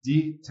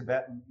 the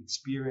Tibetan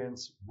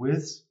experience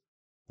with,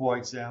 for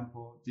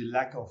example, the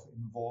lack of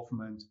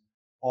involvement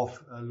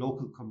of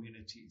local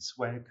communities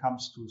when it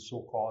comes to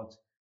so-called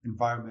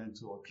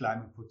environmental or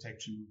climate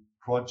protection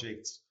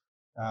projects,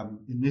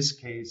 in this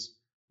case,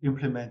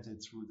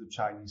 implemented through the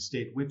Chinese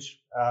state,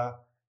 which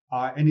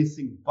are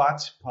anything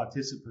but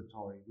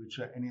participatory, which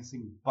are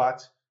anything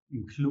but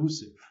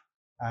inclusive,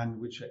 and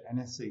which are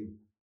anything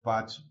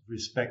but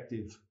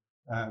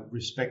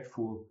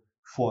respectful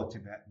for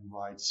Tibetan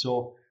rights.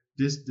 So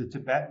the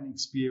Tibetan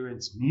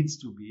experience needs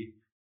to be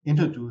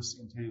introduced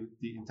into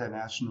the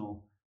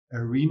international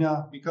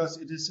arena because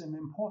it is an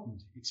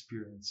important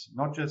experience,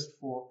 not just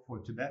for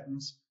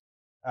Tibetans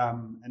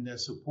and their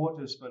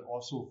supporters, but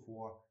also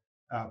for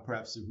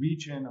perhaps the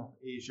region of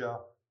Asia,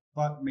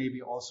 but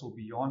maybe also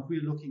beyond.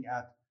 We're looking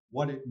at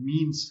what it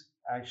means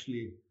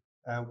actually,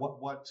 what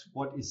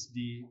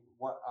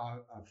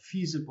are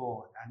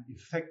feasible and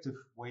effective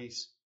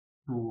ways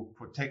to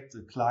protect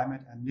the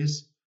climate, and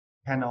this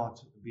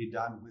cannot be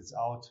done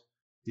without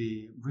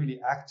the really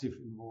active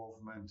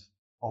involvement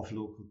of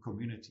local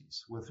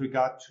communities. With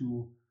regard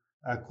to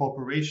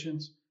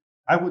corporations,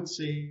 I would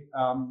say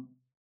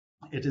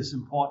it is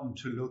important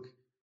to look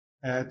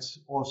at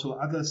also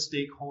other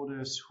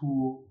stakeholders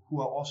who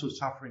are also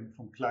suffering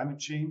from climate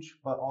change,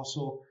 but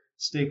also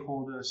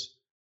stakeholders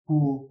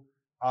who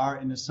are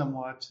in a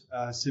somewhat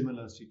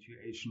similar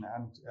situation.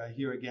 And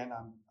here again,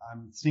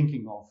 I'm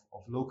thinking of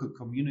local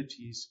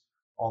communities,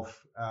 of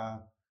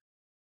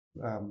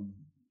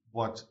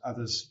what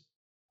others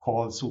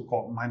call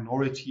so-called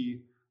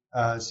minority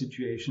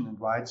situation and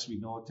rights. We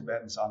know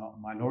Tibetans are not a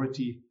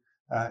minority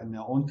in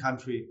their own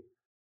country,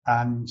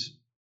 and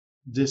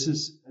this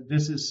is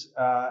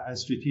a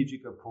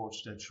strategic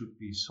approach that should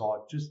be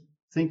sought. Just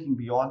thinking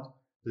beyond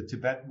the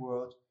Tibet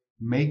world,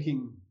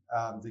 making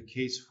the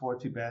case for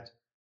Tibet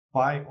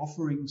by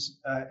offering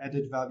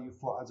added value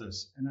for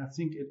others. And I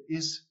think it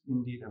is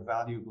indeed a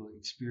valuable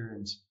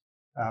experience,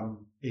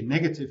 a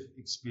negative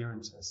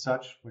experience as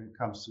such when it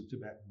comes to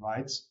Tibetan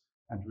rights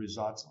and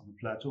results on the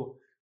plateau,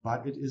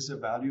 but it is a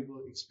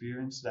valuable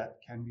experience that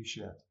can be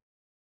shared.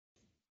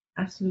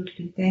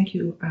 Absolutely. Thank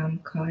you,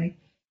 Kai.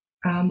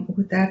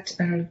 With that,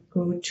 I'll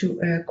go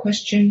to a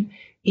question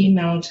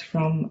emailed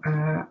from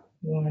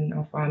one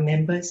of our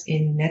members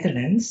in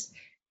Netherlands.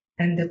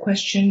 And the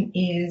question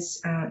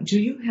is, do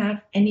you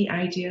have any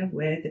idea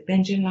where the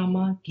Panchen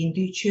Lama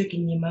Gindu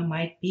Chögyinima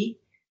might be?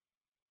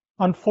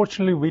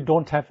 Unfortunately, we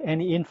don't have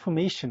any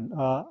information.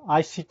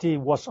 ICT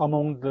was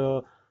among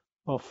the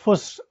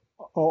first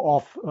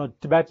of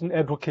Tibetan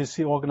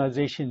advocacy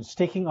organizations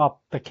taking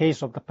up the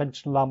case of the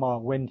Panchen Lama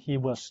when he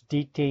was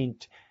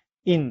detained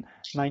in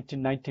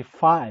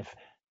 1995.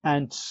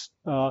 And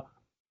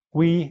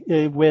we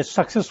were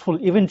successful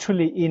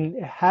eventually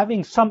in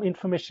having some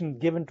information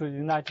given to the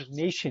United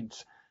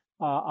Nations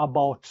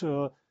about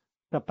the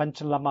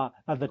Panchen Lama.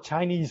 The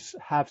Chinese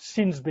have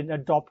since been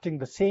adopting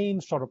the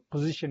same sort of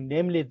position,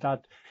 namely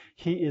that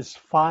he is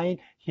fine,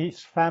 his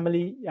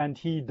family, and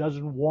he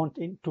doesn't want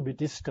it to be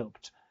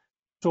disturbed.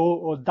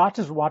 So that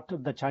is what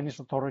the Chinese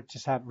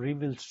authorities have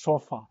revealed so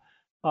far.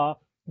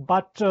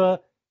 But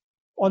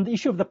on the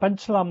issue of the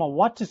Panchen Lama,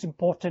 what is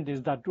important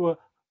is that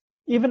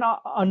even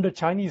under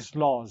Chinese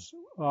laws,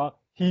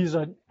 he is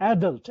an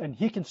adult and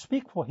he can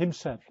speak for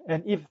himself.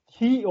 And if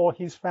he or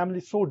his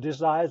family so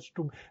desires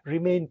to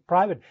remain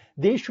private,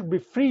 they should be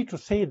free to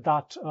say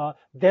that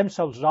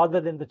themselves, rather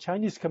than the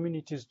Chinese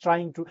communities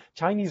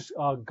Chinese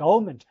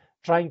government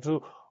trying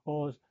to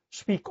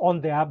speak on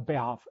their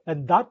behalf.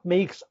 And that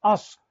makes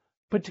us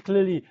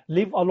particularly,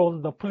 leave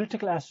alone the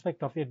political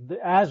aspect of it,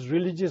 as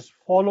religious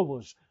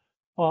followers,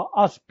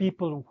 us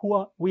people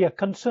we are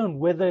concerned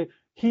whether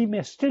he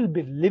may still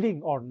be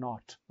living or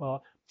not.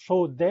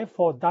 So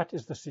therefore, that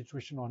is the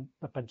situation on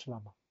the Panchen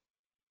Lama.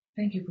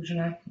 Thank you,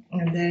 Bujana.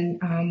 And then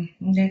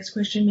next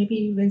question,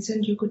 maybe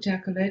Vincent, you could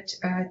tackle it.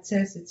 It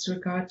says it's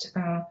regard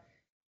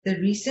the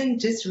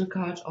recent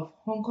disregard of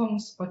Hong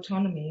Kong's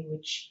autonomy,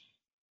 which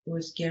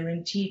was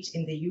guaranteed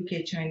in the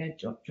UK-China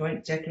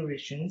joint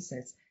declaration,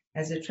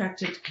 has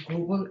attracted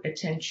global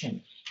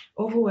attention.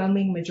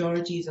 Overwhelming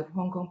majorities of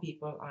Hong Kong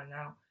people are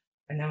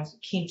now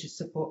keen to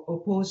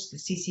oppose the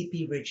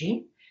CCP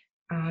regime.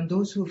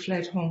 Those who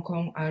fled Hong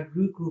Kong are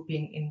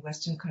regrouping in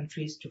Western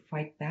countries to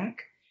fight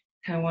back.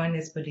 Taiwan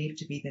is believed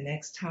to be the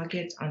next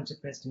target under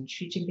President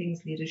Xi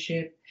Jinping's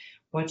leadership.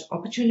 What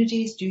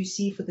opportunities do you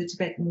see for the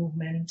Tibet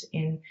movement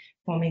in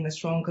forming a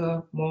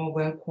stronger, more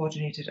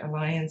well-coordinated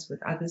alliance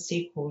with other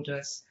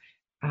stakeholders,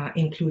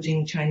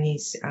 including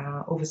Chinese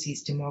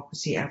overseas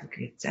democracy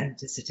advocates and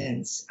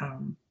dissidents?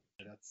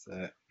 That's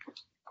a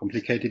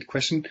complicated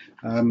question.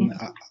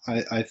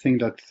 I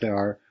think that there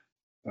are,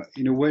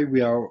 in a way,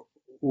 we are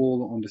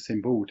all on the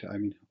same boat. I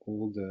mean,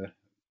 all the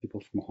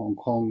people from Hong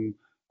Kong,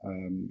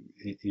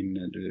 in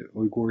the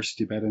Uyghurs,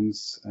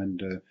 Tibetans,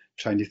 and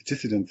Chinese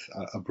dissidents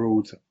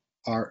abroad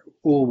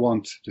all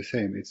want the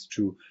same. It's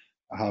to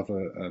have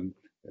a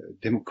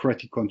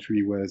democratic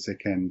country where they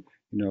can,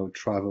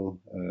 travel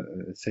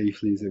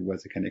safely, where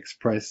they can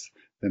express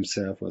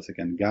themselves, where they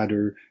can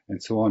gather,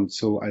 and so on.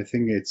 So I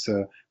think it's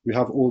we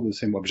have all the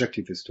same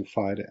objective, is to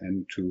fight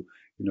and to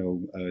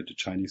the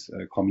Chinese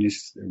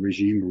communist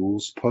regime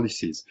rules,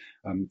 policies.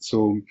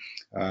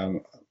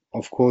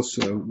 Of course,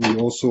 we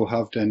also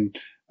have then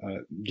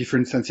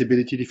different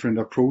sensibility, different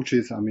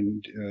approaches. I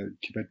mean,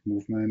 Tibet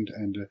movement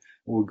and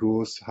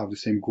Uyghurs have the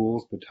same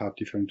goals, but have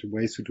different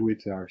ways to do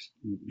it. There are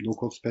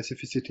local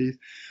specificities.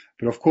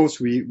 But of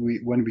course,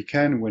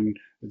 when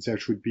there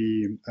should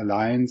be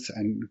alliance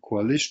and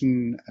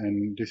coalition,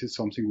 and this is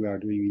something we are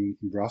doing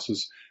in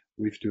Brussels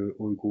with the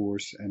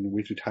Uyghurs and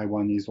with the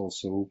Taiwanese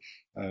also,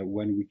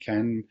 when we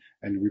can,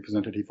 and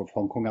representative of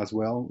Hong Kong as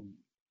well.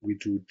 We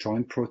do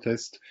joint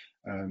protest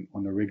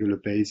on a regular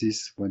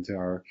basis when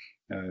there are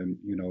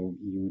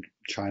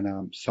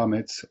EU-China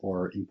summits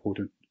or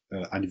important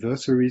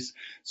anniversaries.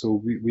 So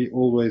we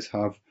always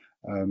have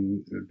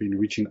been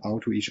reaching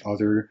out to each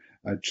other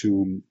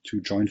to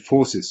join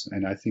forces.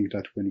 And I think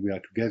that when we are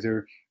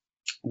together,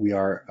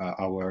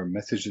 our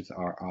messages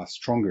are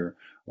stronger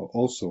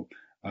also.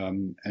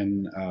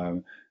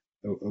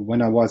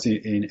 When I was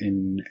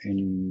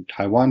in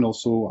Taiwan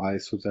also, I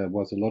saw there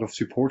was a lot of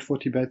support for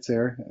Tibet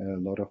there, a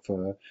lot of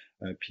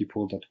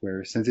people that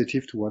were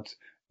sensitive to what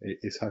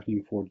is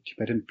happening for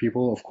Tibetan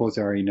people. Of course,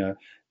 they are in a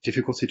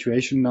difficult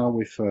situation now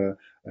with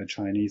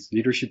Chinese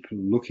leadership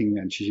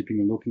and Xi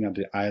Jinping looking at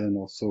the island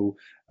also,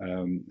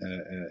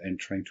 and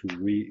trying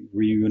to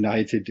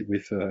reunite it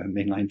with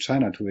mainland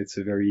China. So it's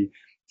a very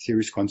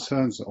serious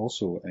concerns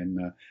also.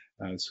 And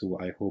so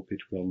I hope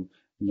it will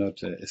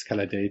not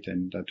escalate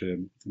and that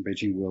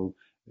Beijing will,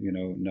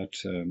 not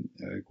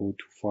go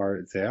too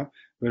far there.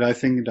 But I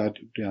think that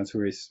the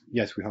answer is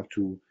yes, we have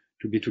to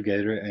be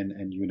together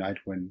and unite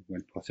when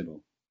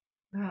possible.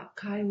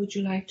 Kai, would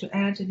you like to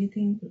add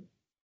anything?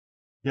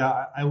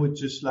 Yeah, I would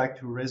just like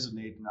to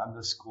resonate and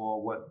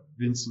underscore what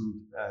Vincent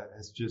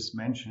has just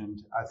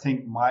mentioned. I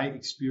think my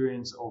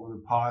experience over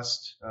the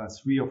past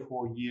 3 or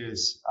 4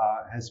 years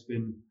has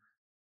been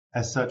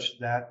as such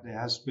that there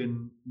has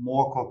been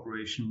more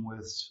cooperation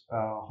with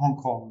Hong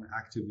Kong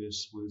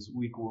activists, with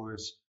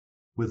Uyghurs,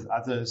 with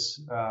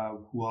others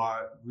who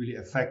are really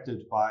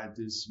affected by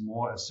this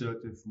more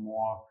assertive,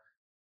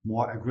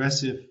 more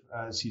aggressive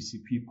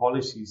CCP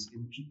policies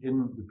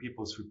in the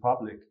People's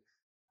Republic.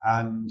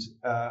 And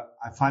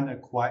I find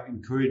that quite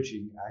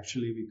encouraging,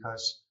 actually,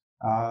 because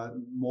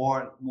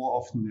more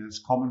often there's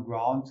common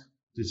ground,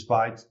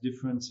 despite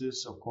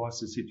differences. Of course,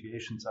 the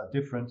situations are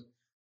different,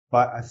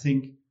 but I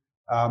think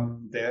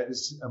there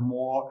is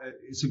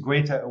a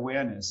greater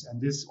awareness,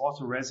 and this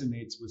also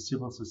resonates with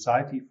civil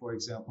society, for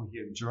example,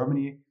 here in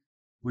Germany,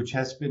 which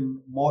has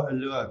been more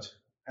alert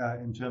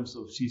in terms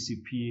of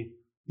CCP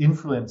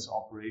influence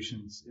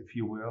operations, if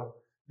you will,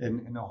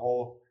 in a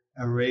whole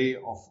array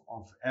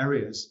of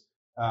areas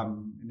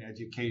in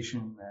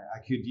education,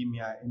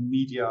 academia, in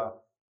media,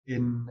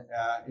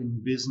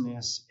 in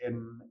business,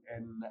 in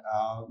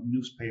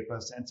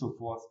newspapers, and so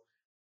forth.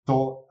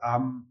 So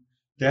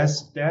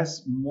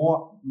there's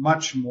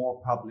much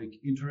more public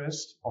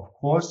interest. Of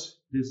course,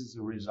 this is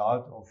a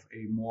result of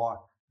a more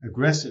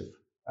aggressive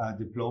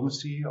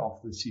diplomacy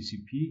of the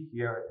CCP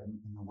here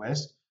in the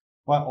West,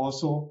 but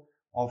also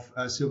of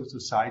civil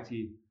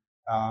society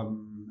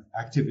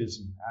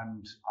activism.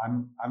 And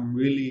I'm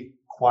really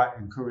quite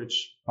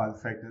encouraged by the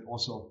fact that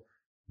also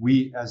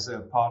we, as a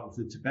part of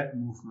the Tibet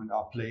movement,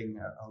 are playing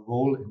a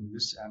role in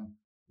this, and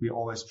we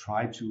always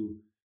try to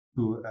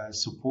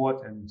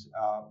support and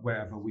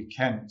wherever we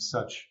can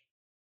such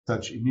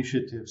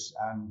initiatives,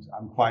 and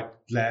I'm quite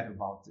glad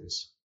about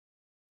this.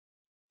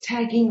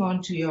 Tagging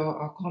on to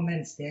your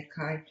comments there,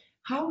 Kai,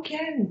 how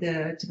can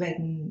the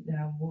Tibetan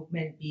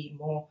movement be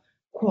more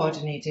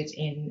coordinated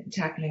in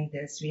tackling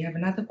this? We have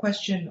another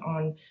question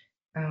on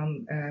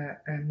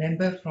a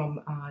member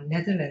from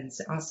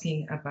Netherlands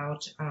asking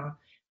about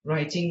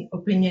writing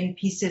opinion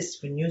pieces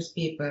for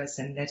newspapers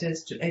and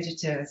letters to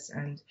editors,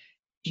 and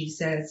he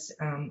says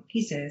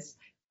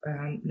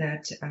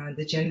that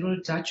the general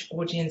Dutch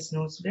audience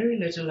knows very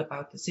little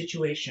about the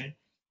situation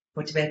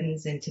for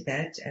Tibetans in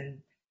Tibet,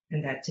 and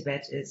that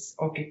Tibet is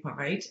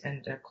occupied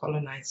and a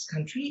colonized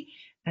country,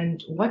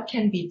 and what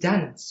can be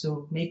done.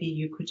 So maybe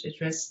you could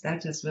address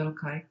that as well,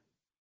 Kai.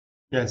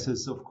 Yes,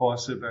 it's of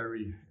course a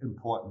very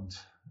important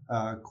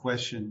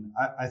question.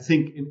 I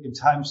think in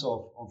times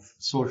of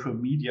social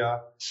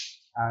media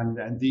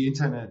and the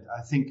internet,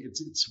 I think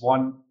it's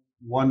one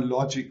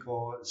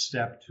logical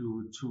step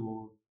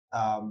to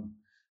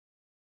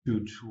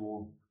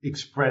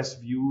express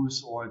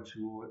views or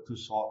to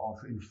sort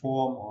of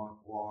inform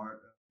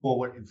or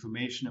forward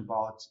information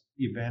about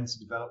events,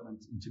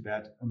 development in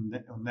Tibet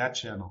on that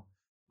channel.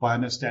 But I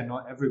understand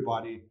not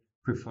everybody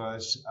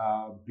prefers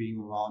being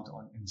around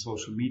in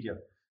social media.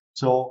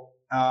 So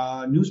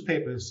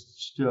newspapers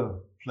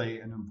still play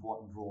an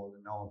important role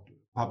in our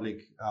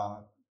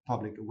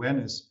public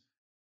awareness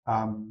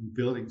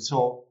building.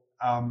 So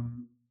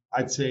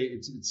I'd say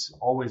it's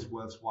always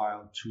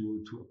worthwhile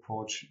to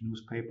approach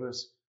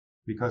newspapers,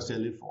 because they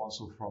live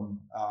also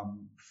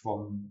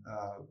from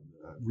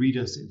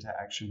readers'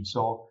 interaction.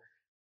 So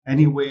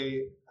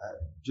anyway,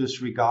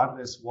 just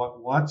regardless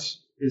what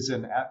is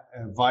a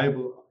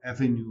viable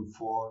avenue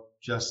for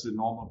just a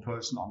normal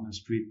person on the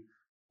street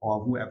or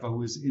whoever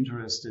who is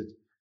interested,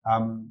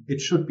 it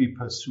should be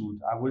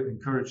pursued. I would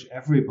encourage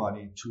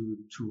everybody to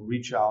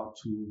reach out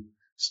to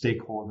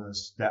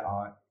stakeholders that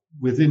are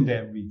within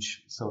their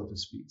reach, so to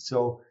speak.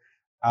 So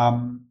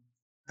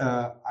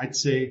I'd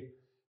say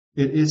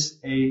it is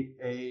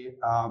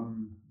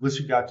with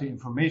regard to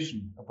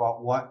information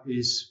about what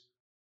is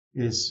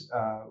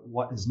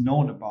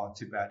known about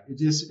Tibet.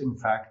 It is in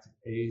fact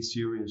a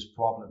serious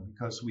problem,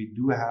 because we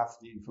do have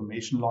the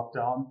information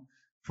lockdown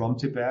from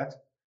Tibet.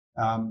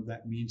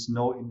 That means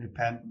no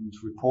independent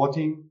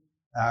reporting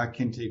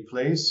can take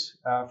place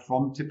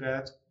from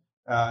Tibet.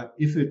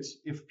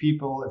 If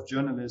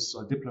journalists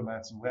or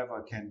diplomats and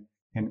whoever can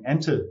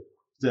enter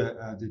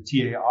the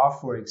TAR,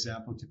 for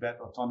example, Tibet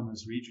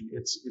Autonomous Region,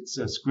 it's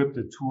a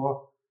scripted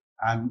tour,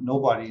 and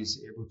nobody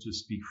is able to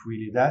speak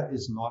freely. That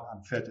is not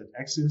unfettered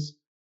access.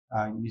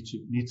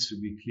 Needs to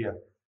be clear.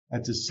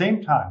 At the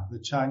same time, the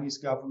Chinese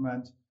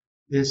government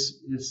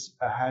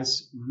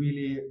has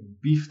really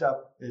beefed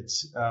up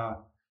its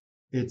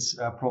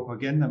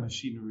propaganda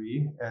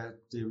machinery.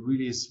 They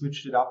really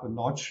switched it up a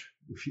notch,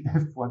 if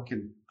one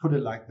can put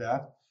it like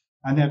that,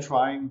 and they're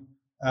trying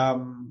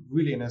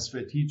really in a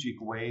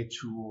strategic way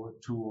to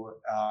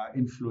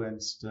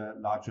influence the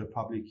larger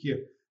public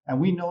here. And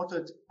we know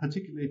that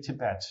particularly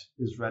Tibet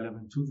is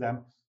relevant to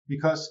them,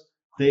 because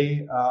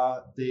they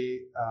are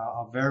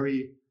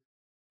very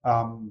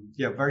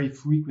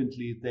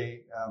frequently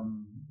they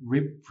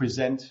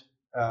represent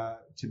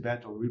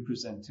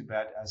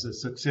Tibet as a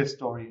success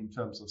story in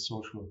terms of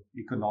social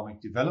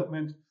economic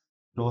development.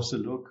 Those who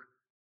look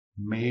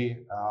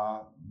may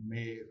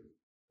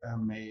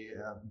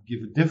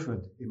give a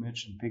different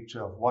image and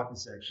picture of what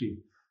is actually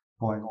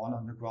going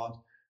on the ground.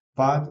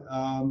 But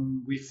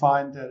we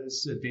find that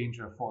it's a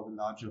danger for the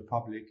larger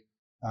public,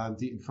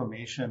 the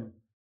information,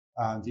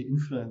 the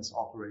influence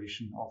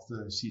operation of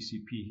the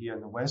CCP here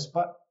in the West.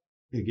 But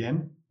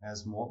again,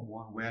 as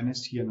more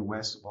awareness here in the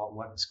West about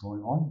what is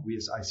going on, we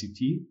as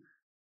ICT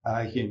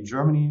here in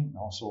Germany, and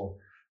also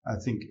I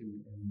think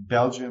in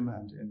Belgium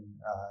and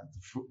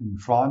in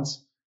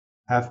France,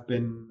 have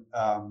been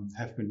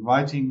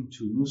writing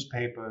to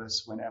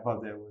newspapers whenever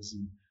there was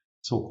a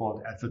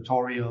so-called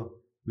advertorial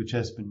which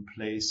has been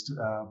placed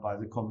by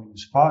the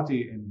Communist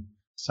Party in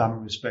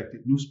some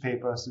respected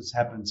newspapers. This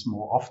happens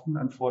more often,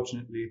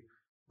 unfortunately,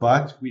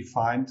 but we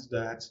find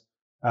that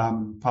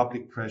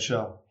public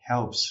pressure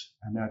helps,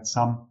 and that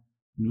some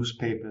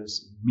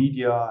newspapers,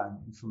 media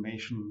and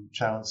information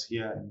channels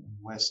here in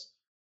the West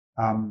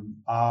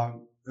are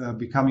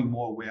becoming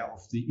more aware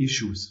of the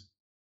issues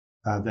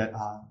that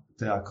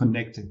are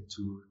connected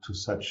to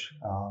such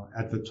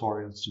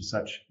advertorials, to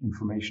such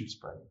information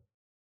spreading.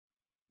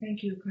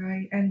 Thank you,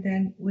 Kai. And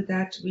then with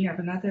that, we have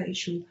another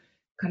issue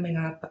coming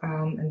up,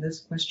 and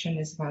this question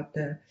is about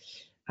the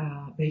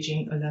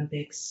Beijing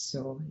Olympics.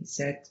 So he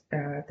said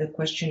the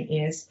question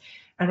is,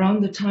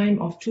 around the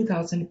time of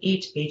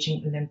 2008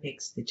 Beijing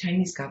Olympics, the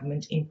Chinese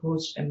government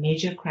imposed a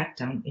major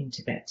crackdown in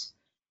Tibet.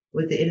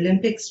 With the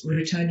Olympics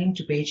returning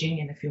to Beijing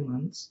in a few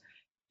months,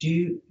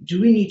 do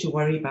we need to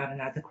worry about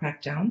another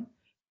crackdown?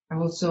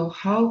 Also,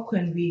 how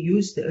can we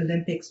use the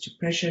Olympics to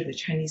pressure the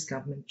Chinese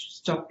government to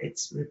stop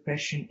its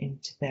repression in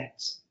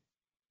Tibet?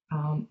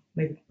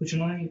 Maybe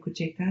Bujana, you could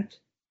take that.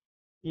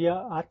 Yeah,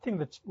 I think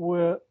that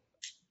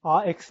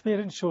our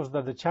experience shows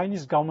that the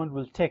Chinese government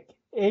will take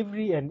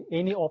every and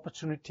any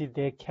opportunity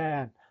they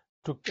can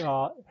to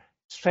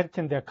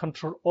strengthen their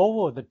control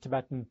over the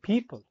Tibetan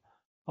people.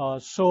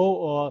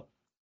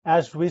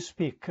 As we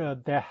speak,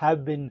 there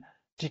have been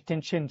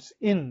detentions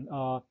in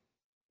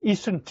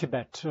Eastern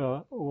Tibet,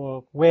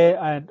 where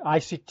an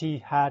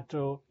ICT had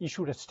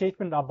issued a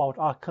statement about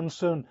our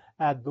concern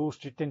at those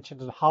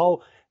detentions,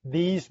 how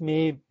these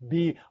may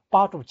be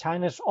part of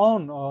China's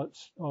own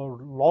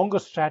longer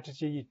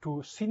strategy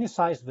to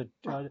sinicize the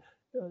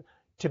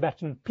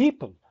Tibetan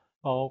people,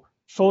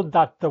 so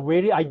that the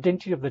very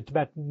identity of the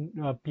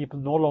Tibetan people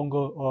no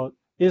longer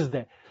is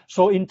there.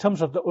 So in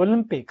terms of the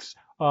Olympics,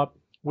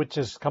 which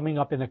is coming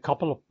up in a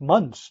couple of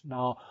months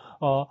now,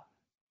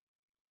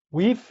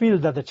 we feel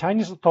that the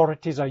Chinese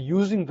authorities are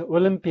using the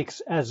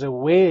Olympics as a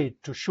way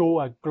to show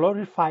a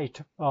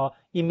glorified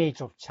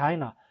image of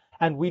China.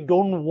 And we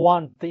don't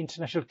want the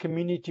international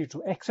community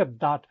to accept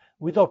that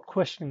without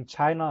questioning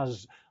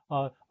China's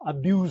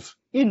abuse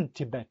in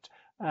Tibet.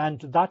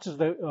 And that is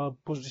the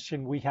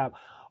position we have.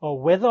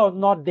 Whether or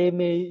not they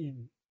may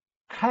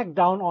crack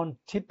down on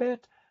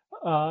Tibet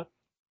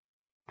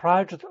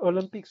prior to the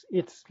Olympics,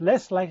 it's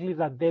less likely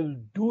that they'll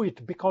do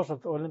it because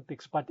of the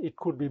Olympics, but it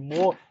could be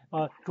more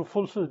to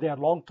fulfill their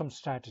long-term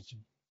strategy.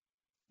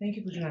 Thank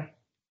you, Bujana.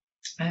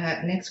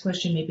 Next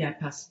question, maybe I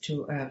pass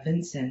to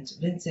Vincent.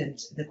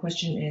 Vincent, the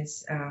question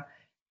is,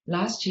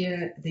 last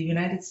year, the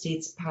United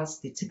States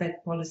passed the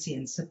Tibet Policy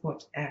and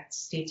Support Act,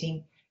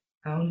 stating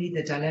only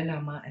the Dalai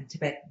Lama and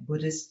Tibet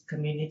Buddhist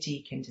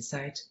community can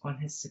decide on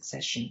his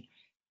succession.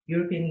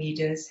 European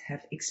leaders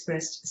have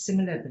expressed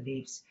similar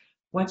beliefs.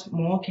 What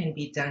more can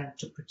be done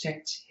to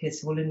protect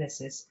His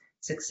Holiness's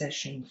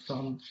succession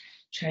from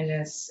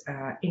China's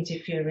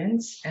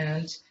interference?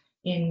 And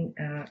in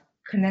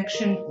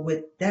connection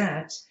with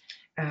that,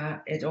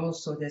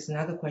 there's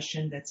another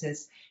question that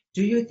says,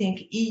 do you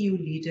think EU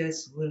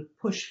leaders will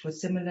push for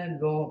similar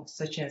law,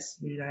 such as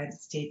the United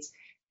States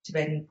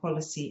Tibetan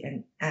Policy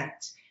and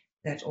Act,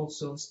 that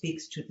also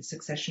speaks to the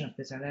succession of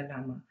the Dalai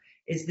Lama?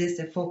 Is this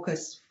a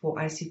focus for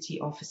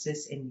ICT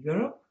offices in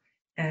Europe?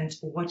 And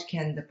what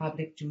can the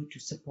public do to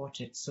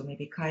support it? So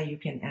maybe Kai, you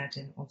can add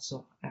in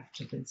also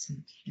after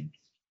Vincent. Thanks.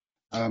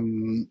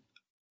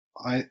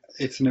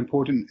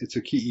 It's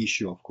a key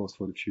issue, of course,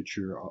 for the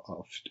future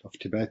of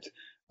Tibet.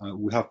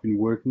 We have been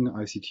working,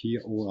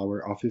 ICT, all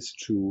our office,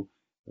 to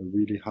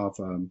really have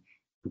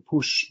to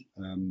push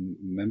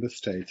member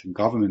states and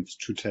governments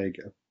to take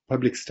a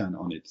public stand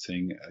on it,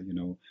 saying,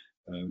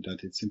 that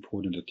it's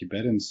important that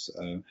Tibetans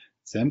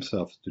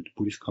themselves, the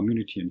Buddhist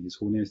community and His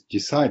Holiness,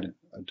 decide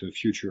the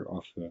future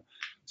of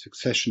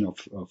succession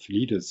of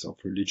leaders, of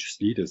religious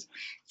leaders.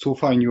 So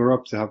far in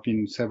Europe, there have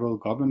been several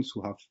governments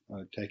who have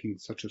taken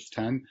such a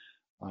stand,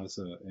 as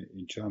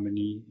in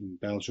Germany, in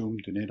Belgium,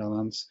 the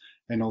Netherlands,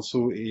 and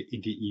also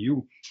in the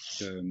EU.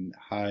 The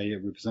High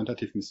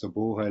Representative, Mr.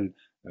 Borrell,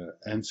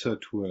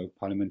 answered to a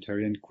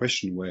parliamentarian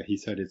question where he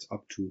said it's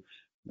up to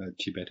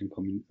Tibetan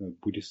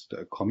Buddhist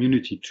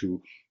community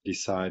to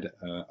decide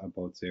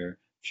about their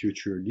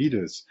future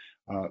leaders.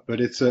 But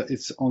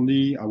it's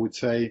only, I would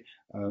say,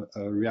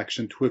 a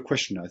reaction to a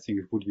question. I think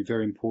it would be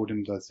very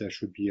important that there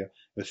should be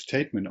a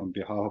statement on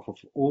behalf of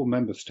all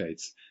member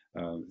states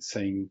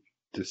saying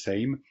the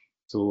same.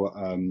 So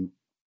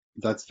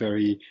that's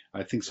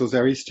I think so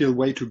there is still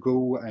way to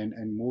go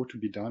and more to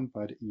be done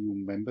by the EU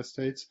member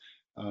states.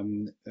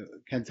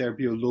 Can there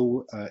be a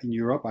law in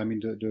Europe? I mean,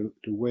 the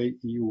way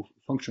EU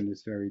function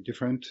is very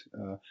different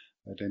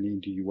than in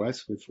the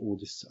US with all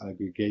these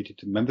aggregated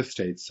member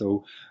states.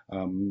 So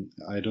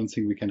I don't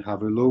think we can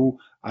have a law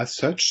as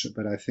such,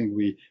 but I think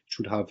we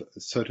should have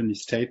certainly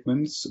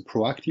statements,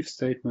 proactive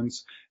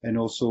statements, and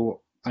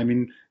also, I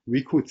mean,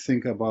 we could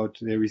think about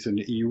there is an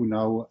EU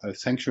now a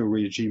sanction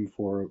regime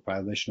for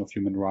violation of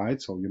human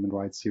rights or human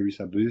rights serious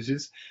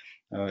abuses.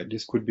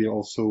 This could be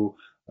also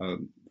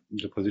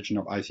the position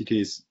of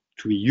ICT is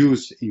to be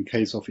used in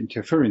case of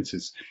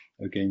interferences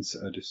against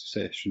the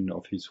succession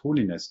of His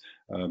Holiness.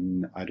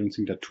 I don't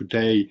think that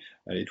today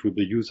it will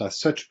be used as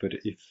such, but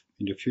if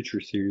in the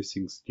future serious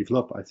things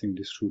develop, I think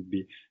this should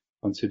be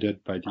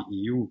considered by the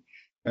EU.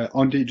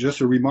 Just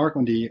a remark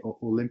on the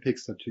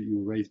Olympics that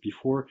you raised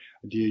before,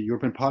 the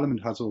European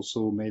Parliament has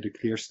also made a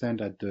clear stand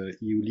that the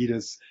EU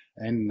leaders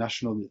and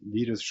national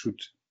leaders should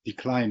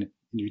decline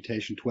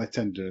invitation to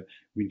attend the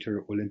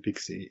Winter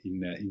Olympics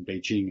in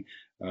Beijing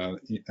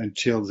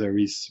until there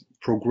is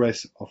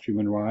progress of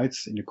human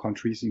rights in the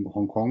countries in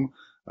Hong Kong.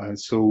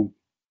 So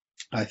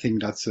I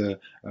think that's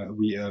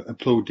we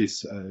applaud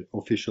this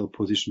official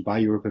position by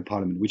European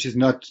Parliament, which is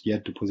not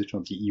yet the position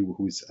of the EU,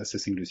 who is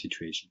assessing the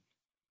situation.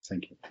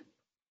 Thank you.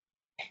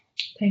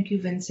 Thank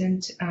you,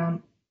 Vincent.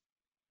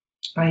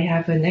 I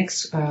have a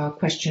next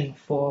question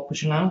for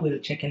Bhujan. We'll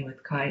check in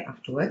with Kai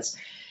afterwards.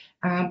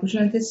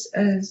 Bhujan, this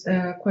is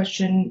a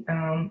question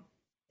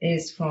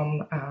is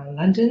from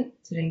London,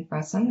 Sering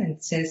Pasang, and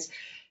it says,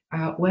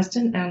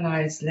 Western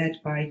allies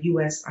led by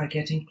US are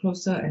getting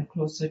closer and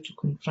closer to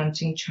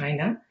confronting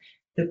China.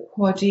 The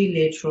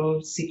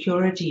quadrilateral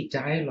security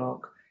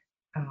dialogue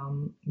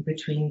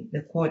between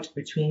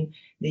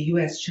the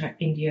US,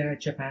 India,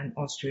 Japan,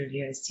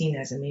 Australia is seen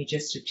as a major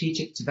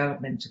strategic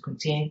development to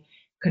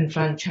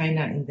confront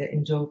China in the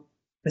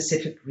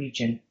Indo-Pacific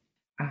region.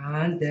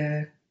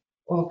 The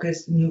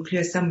AUKUS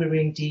nuclear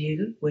submarine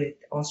deal with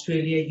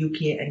Australia,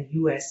 UK, and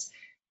US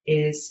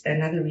is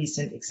another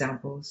recent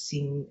example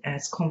seen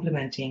as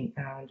complementing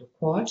the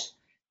Quad.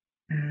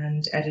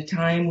 And at a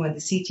time when the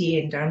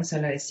CTA in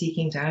Dharamsala is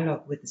seeking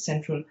dialogue with the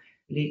central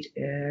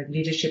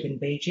leadership in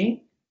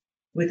Beijing,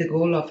 with the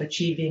goal of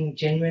achieving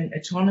genuine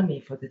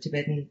autonomy for the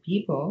Tibetan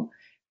people,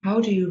 how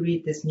do you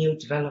read this new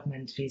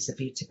development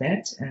vis-a-vis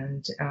Tibet?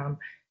 And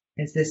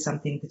is this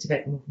something the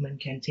Tibet movement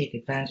can take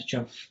advantage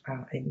of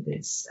in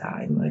these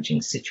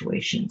emerging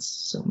situations?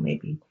 So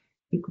maybe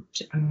you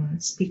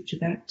could speak to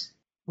that.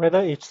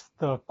 Whether it's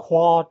the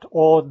Quad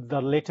or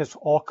the latest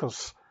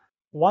AUKUS,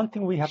 one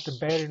thing we have to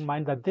bear in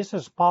mind that this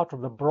is part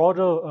of the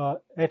broader,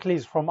 at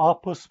least from our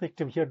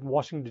perspective here in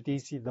Washington,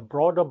 D.C., the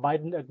broader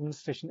Biden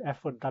administration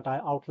effort that I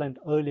outlined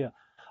earlier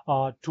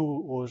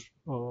to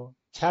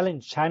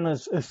challenge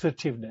China's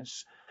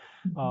assertiveness.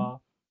 Mm-hmm.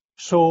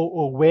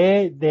 So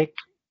where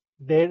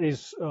there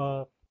is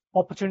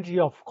opportunity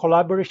of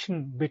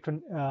collaboration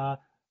between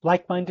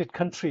like-minded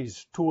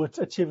countries towards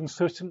achieving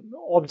certain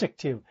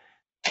objective,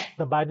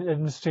 the Biden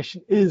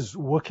administration is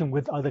working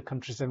with other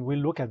countries, and we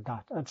look at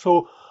that. And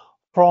so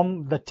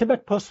from the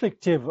Tibet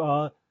perspective,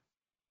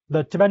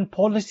 the Tibetan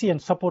Policy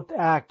and Support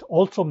Act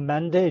also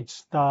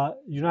mandates the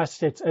United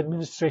States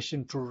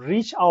administration to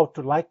reach out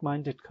to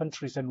like-minded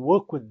countries and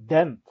work with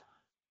them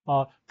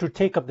to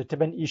take up the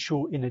Tibetan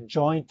issue in a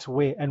joint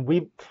way. And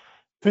we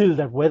feel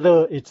that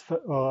whether it's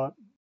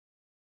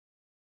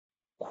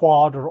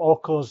Quad or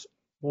AUKUS,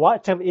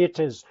 whatever it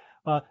is,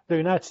 the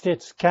United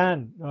States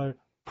can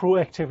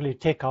proactively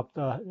take up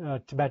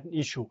the Tibetan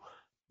issue.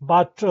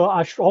 But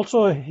I should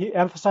also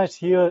emphasize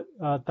here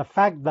the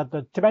fact that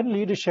the Tibetan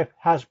leadership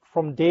has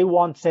from day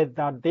one said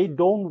that they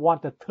don't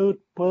want a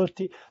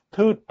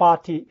third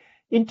party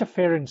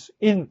interference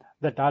in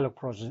the dialogue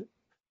process.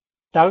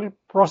 Dialogue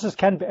process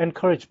can be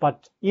encouraged,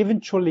 but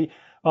eventually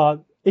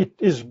it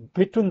is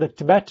between the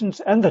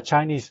Tibetans and the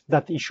Chinese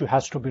that the issue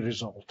has to be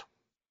resolved.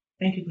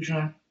 Thank you,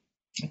 Bhujan.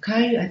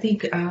 Kai, I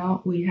think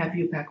we have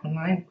you back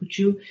online. Could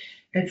you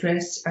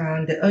address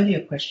the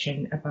earlier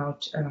question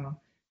about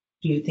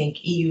do you think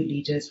EU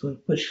leaders will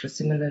push for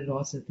similar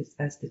laws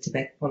as the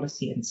Tibet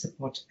Policy and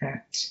Support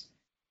Act?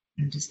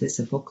 And is this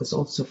a focus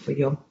also for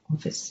your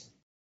office?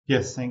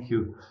 Yes, thank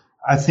you.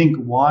 I think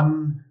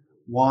one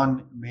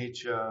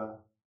major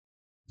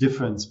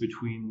difference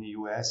between the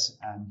US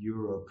and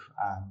Europe,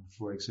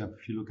 for example,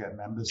 if you look at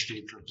member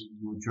states of the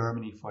EU,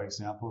 Germany, for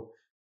example,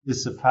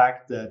 is the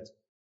fact that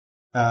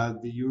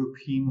the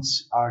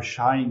Europeans are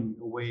shying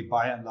away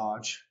by and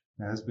large.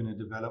 There has been a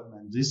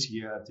development this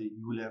year at the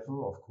EU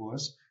level, of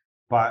course,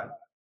 but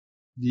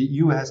the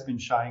EU has been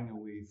shying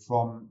away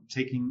from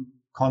taking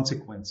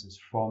consequences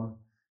from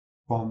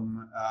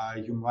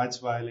human rights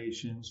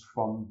violations,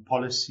 from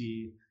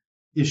policy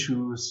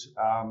issues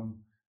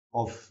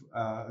of.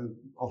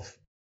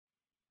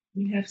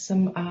 We have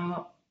some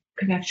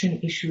connection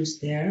issues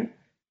there.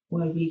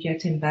 While we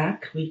get him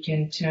back, we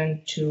can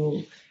turn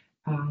to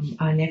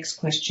our next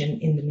question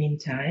in the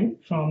meantime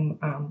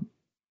from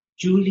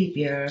Julie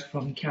Beer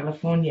from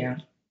California.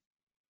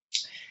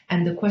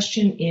 And the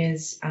question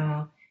is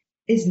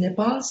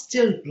Nepal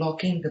still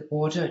blocking the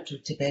border to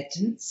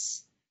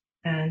Tibetans?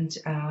 And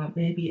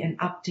maybe an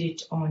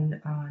update on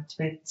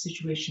Tibet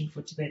situation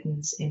for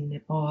Tibetans in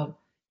Nepal.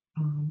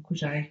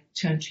 Could I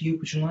turn to you,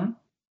 Bhujan?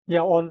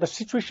 Yeah, on the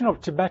situation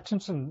of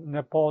Tibetans in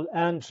Nepal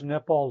and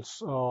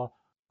Nepal's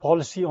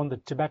policy on the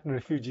Tibetan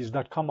refugees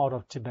that come out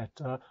of Tibet.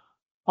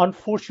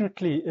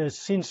 Unfortunately,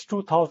 since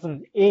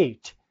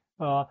 2008,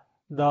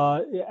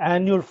 the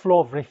annual flow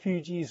of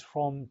refugees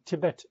from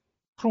Tibet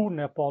through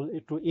Nepal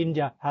to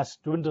India has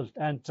dwindled.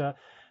 And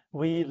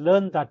we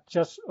learned that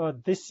just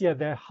this year,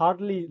 there are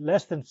hardly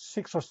less than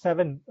 6 or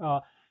 7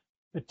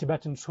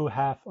 Tibetans who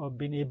have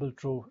been able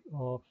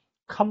to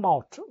come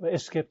out,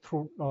 escape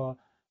through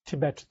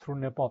Tibet through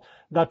Nepal.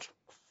 That's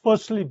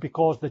firstly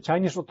because the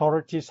Chinese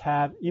authorities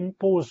have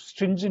imposed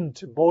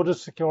stringent border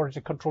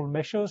security control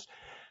measures.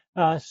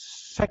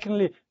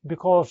 Secondly,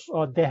 because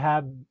they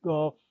have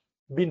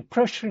been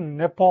pressuring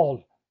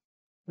Nepal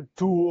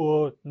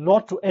to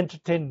not to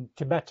entertain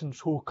Tibetans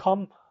who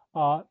come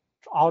out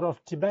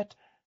of Tibet.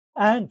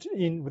 And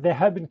there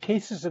have been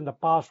cases in the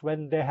past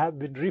when there have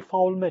been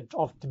refoulement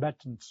of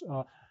Tibetans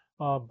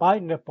by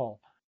Nepal.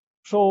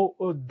 So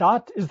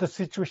that is the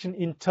situation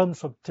in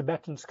terms of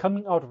Tibetans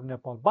coming out of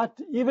Nepal. But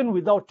even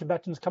without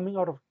Tibetans coming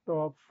out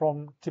of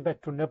from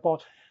Tibet to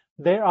Nepal,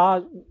 there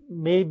are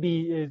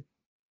maybe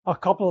a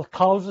couple of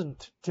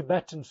thousand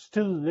Tibetans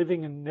still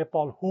living in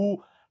Nepal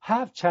who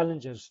have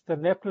challenges. The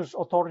Nepalese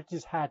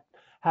authorities have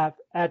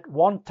at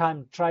one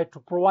time tried to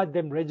provide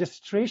them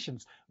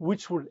registrations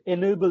which would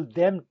enable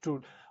them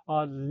to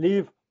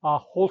live a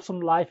wholesome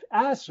life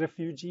as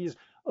refugees,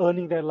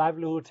 earning their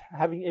livelihood,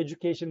 having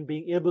education,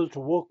 being able to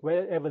work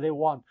wherever they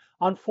want.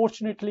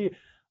 Unfortunately,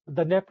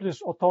 the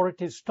Nepalese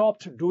authorities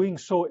stopped doing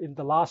so in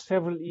the last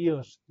several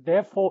years.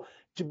 Therefore,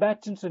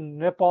 Tibetans in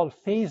Nepal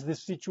face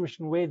this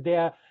situation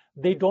where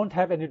they don't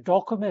have any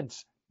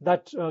documents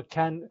that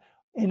can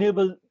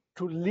enable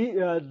to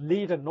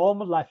lead a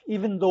normal life,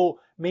 even though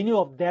many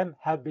of them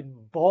have been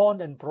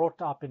born and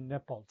brought up in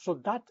Nepal. So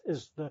that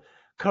is the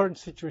current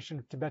situation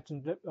of Tibet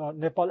and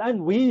Nepal.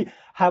 And we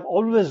have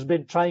always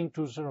been trying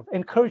to sort of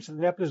encourage the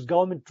Nepalese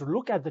government to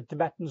look at the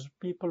Tibetan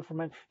people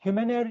from a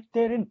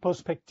humanitarian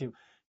perspective,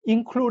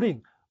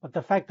 including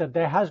the fact that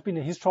there has been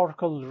a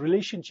historical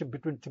relationship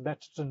between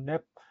Tibetans and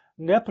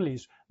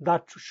Nepalese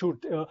that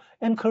should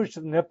encourage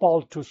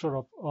Nepal to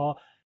sort of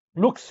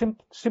look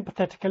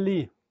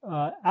sympathetically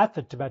at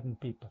the Tibetan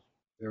people.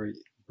 Very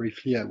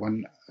briefly,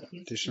 one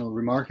additional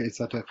remark is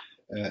that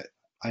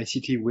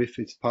ICT with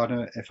its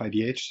partner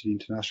FIDH, the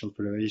International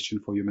Federation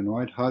for Human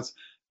Rights, has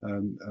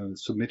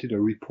submitted a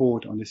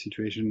report on the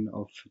situation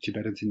of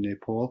Tibetans in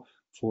Nepal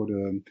for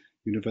the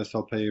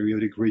Universal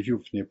Periodic Review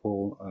of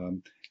Nepal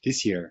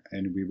this year,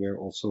 and we were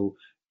also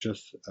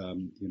just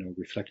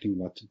reflecting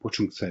what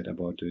Bochung said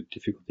about the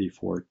difficulty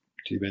for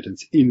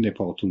Tibetans in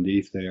Nepal to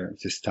live there,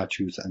 the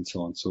statues and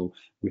so on. So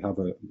we have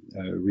a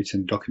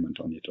recent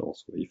document on it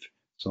also. If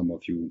some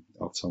of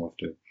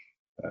the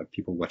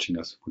people watching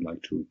us would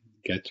like to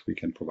we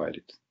can provide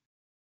it.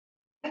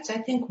 Yes, I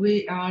think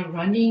we are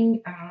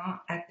running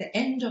at the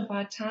end of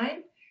our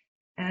time.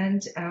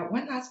 And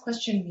one last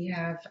question we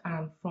have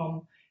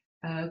from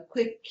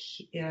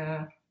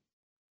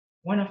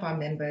one of our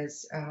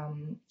members,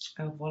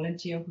 a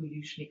volunteer who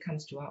usually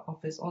comes to our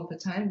office all the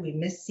time. We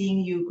miss seeing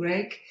you,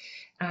 Greg.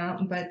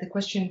 But the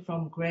question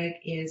from Greg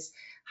is,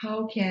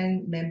 how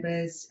can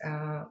members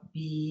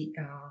be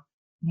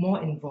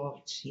more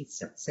involved? He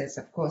says,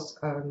 of course,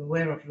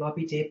 aware of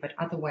Lobby Day, but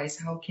otherwise,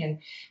 how can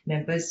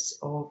members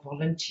or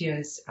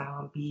volunteers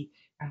be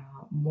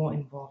more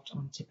involved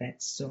on Tibet?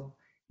 So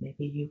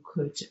maybe you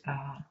could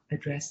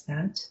address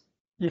that.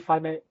 If I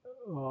may,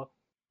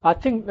 I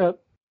think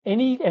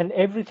any and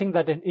everything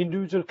that an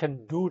individual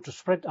can do to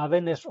spread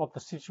awareness of the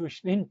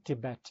situation in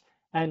Tibet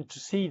and to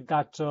see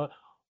that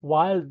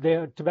while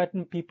the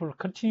Tibetan people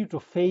continue to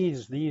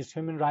face these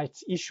human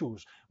rights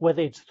issues,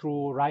 whether it's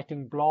through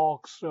writing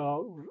blogs,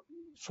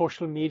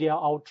 social media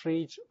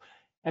outreach,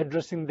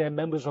 addressing their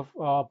members of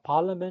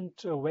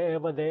parliament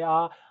wherever they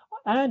are,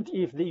 and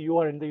if you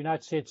are in the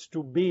United States,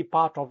 to be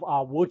part of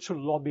our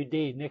virtual Lobby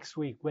Day next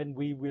week when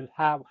we will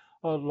have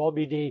a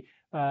Lobby Day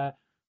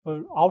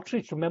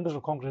outreach to members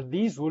of Congress.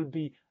 These will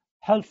be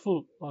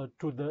helpful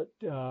to the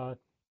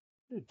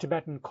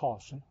Tibetan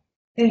cause.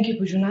 Thank you,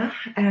 Bujuna.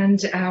 And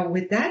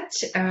with that,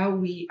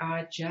 we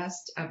are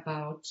just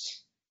about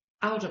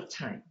out of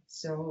time.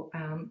 So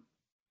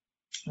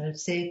I'll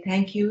say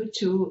thank you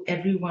to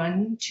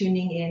everyone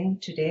tuning in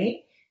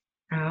today.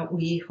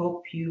 We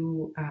hope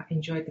you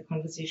enjoyed the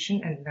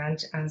conversation and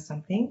learned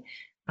something.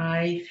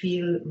 I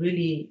feel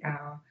really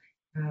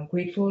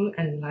grateful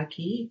and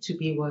lucky to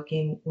be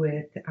working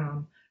with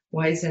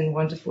wise and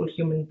wonderful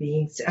human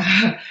beings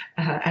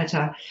at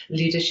our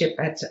leadership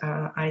at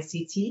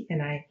ICT.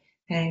 And I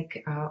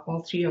thank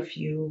all three of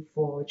you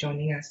for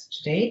joining us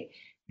today.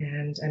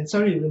 And I'm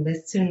sorry we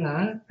missed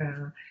Sunla,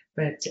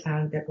 but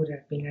that would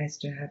have been nice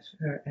to have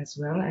her as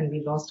well. And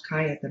we lost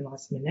Kai at the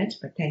last minute,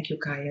 but thank you,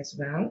 Kai, as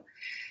well.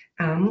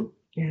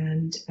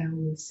 And I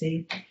will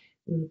say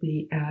we'll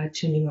be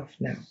tuning off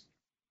now.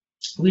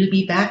 We'll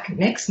be back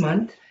next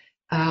month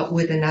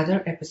with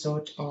another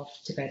episode of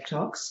Tibet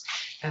Talks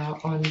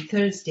on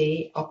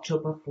Thursday,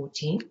 October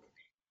 14th.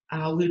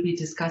 We'll be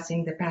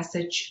discussing the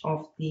passage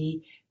and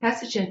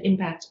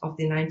impact of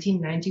the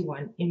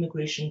 1991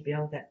 immigration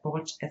bill that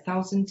brought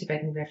 1,000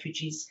 Tibetan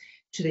refugees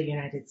to the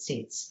United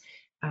States.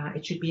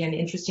 It should be an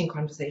interesting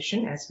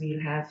conversation as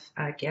we'll have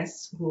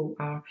guests who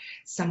are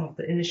some of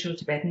the initial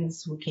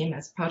Tibetans who came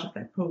as part of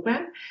that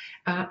program,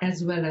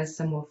 as well as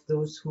some of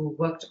those who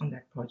worked on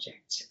that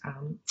project.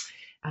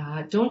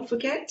 Don't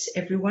forget,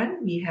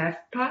 everyone, we have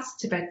past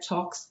Tibet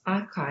Talks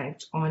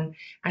archived on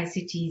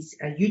ICT's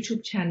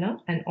YouTube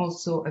channel and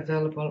also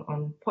available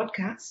on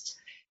podcast.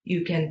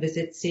 You can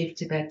visit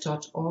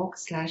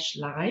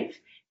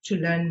safetibet.org/live to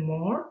learn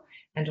more.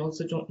 And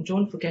also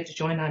don't forget to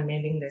join our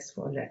mailing list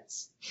for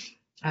alerts.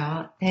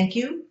 Thank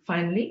you,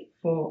 finally,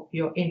 for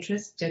your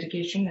interest,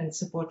 dedication, and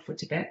support for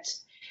Tibet.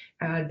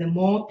 The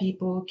more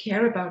people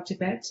care about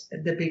Tibet,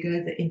 the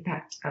bigger the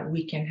impact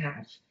we can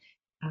have.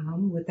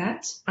 With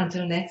that,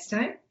 until next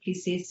time,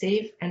 please stay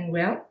safe and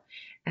well,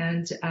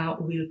 and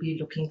we'll be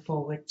looking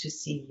forward to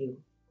see you.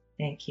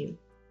 Thank you.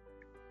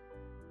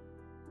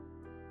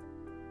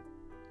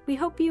 We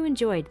hope you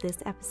enjoyed this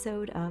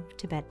episode of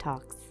Tibet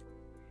Talks.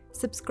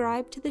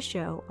 Subscribe to the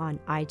show on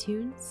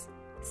iTunes,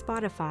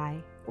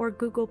 Spotify, or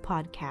Google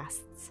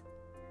Podcasts.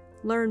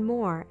 Learn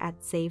more at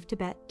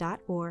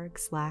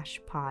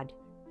savetibet.org/pod.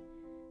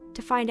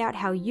 To find out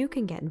how you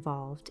can get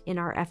involved in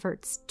our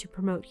efforts to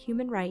promote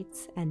human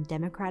rights and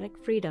democratic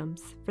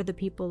freedoms for the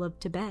people of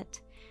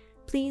Tibet,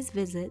 please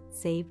visit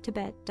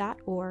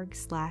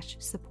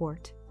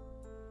savetibet.org/support.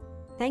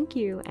 Thank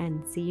you,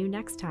 and see you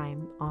next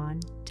time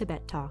on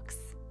Tibet Talks.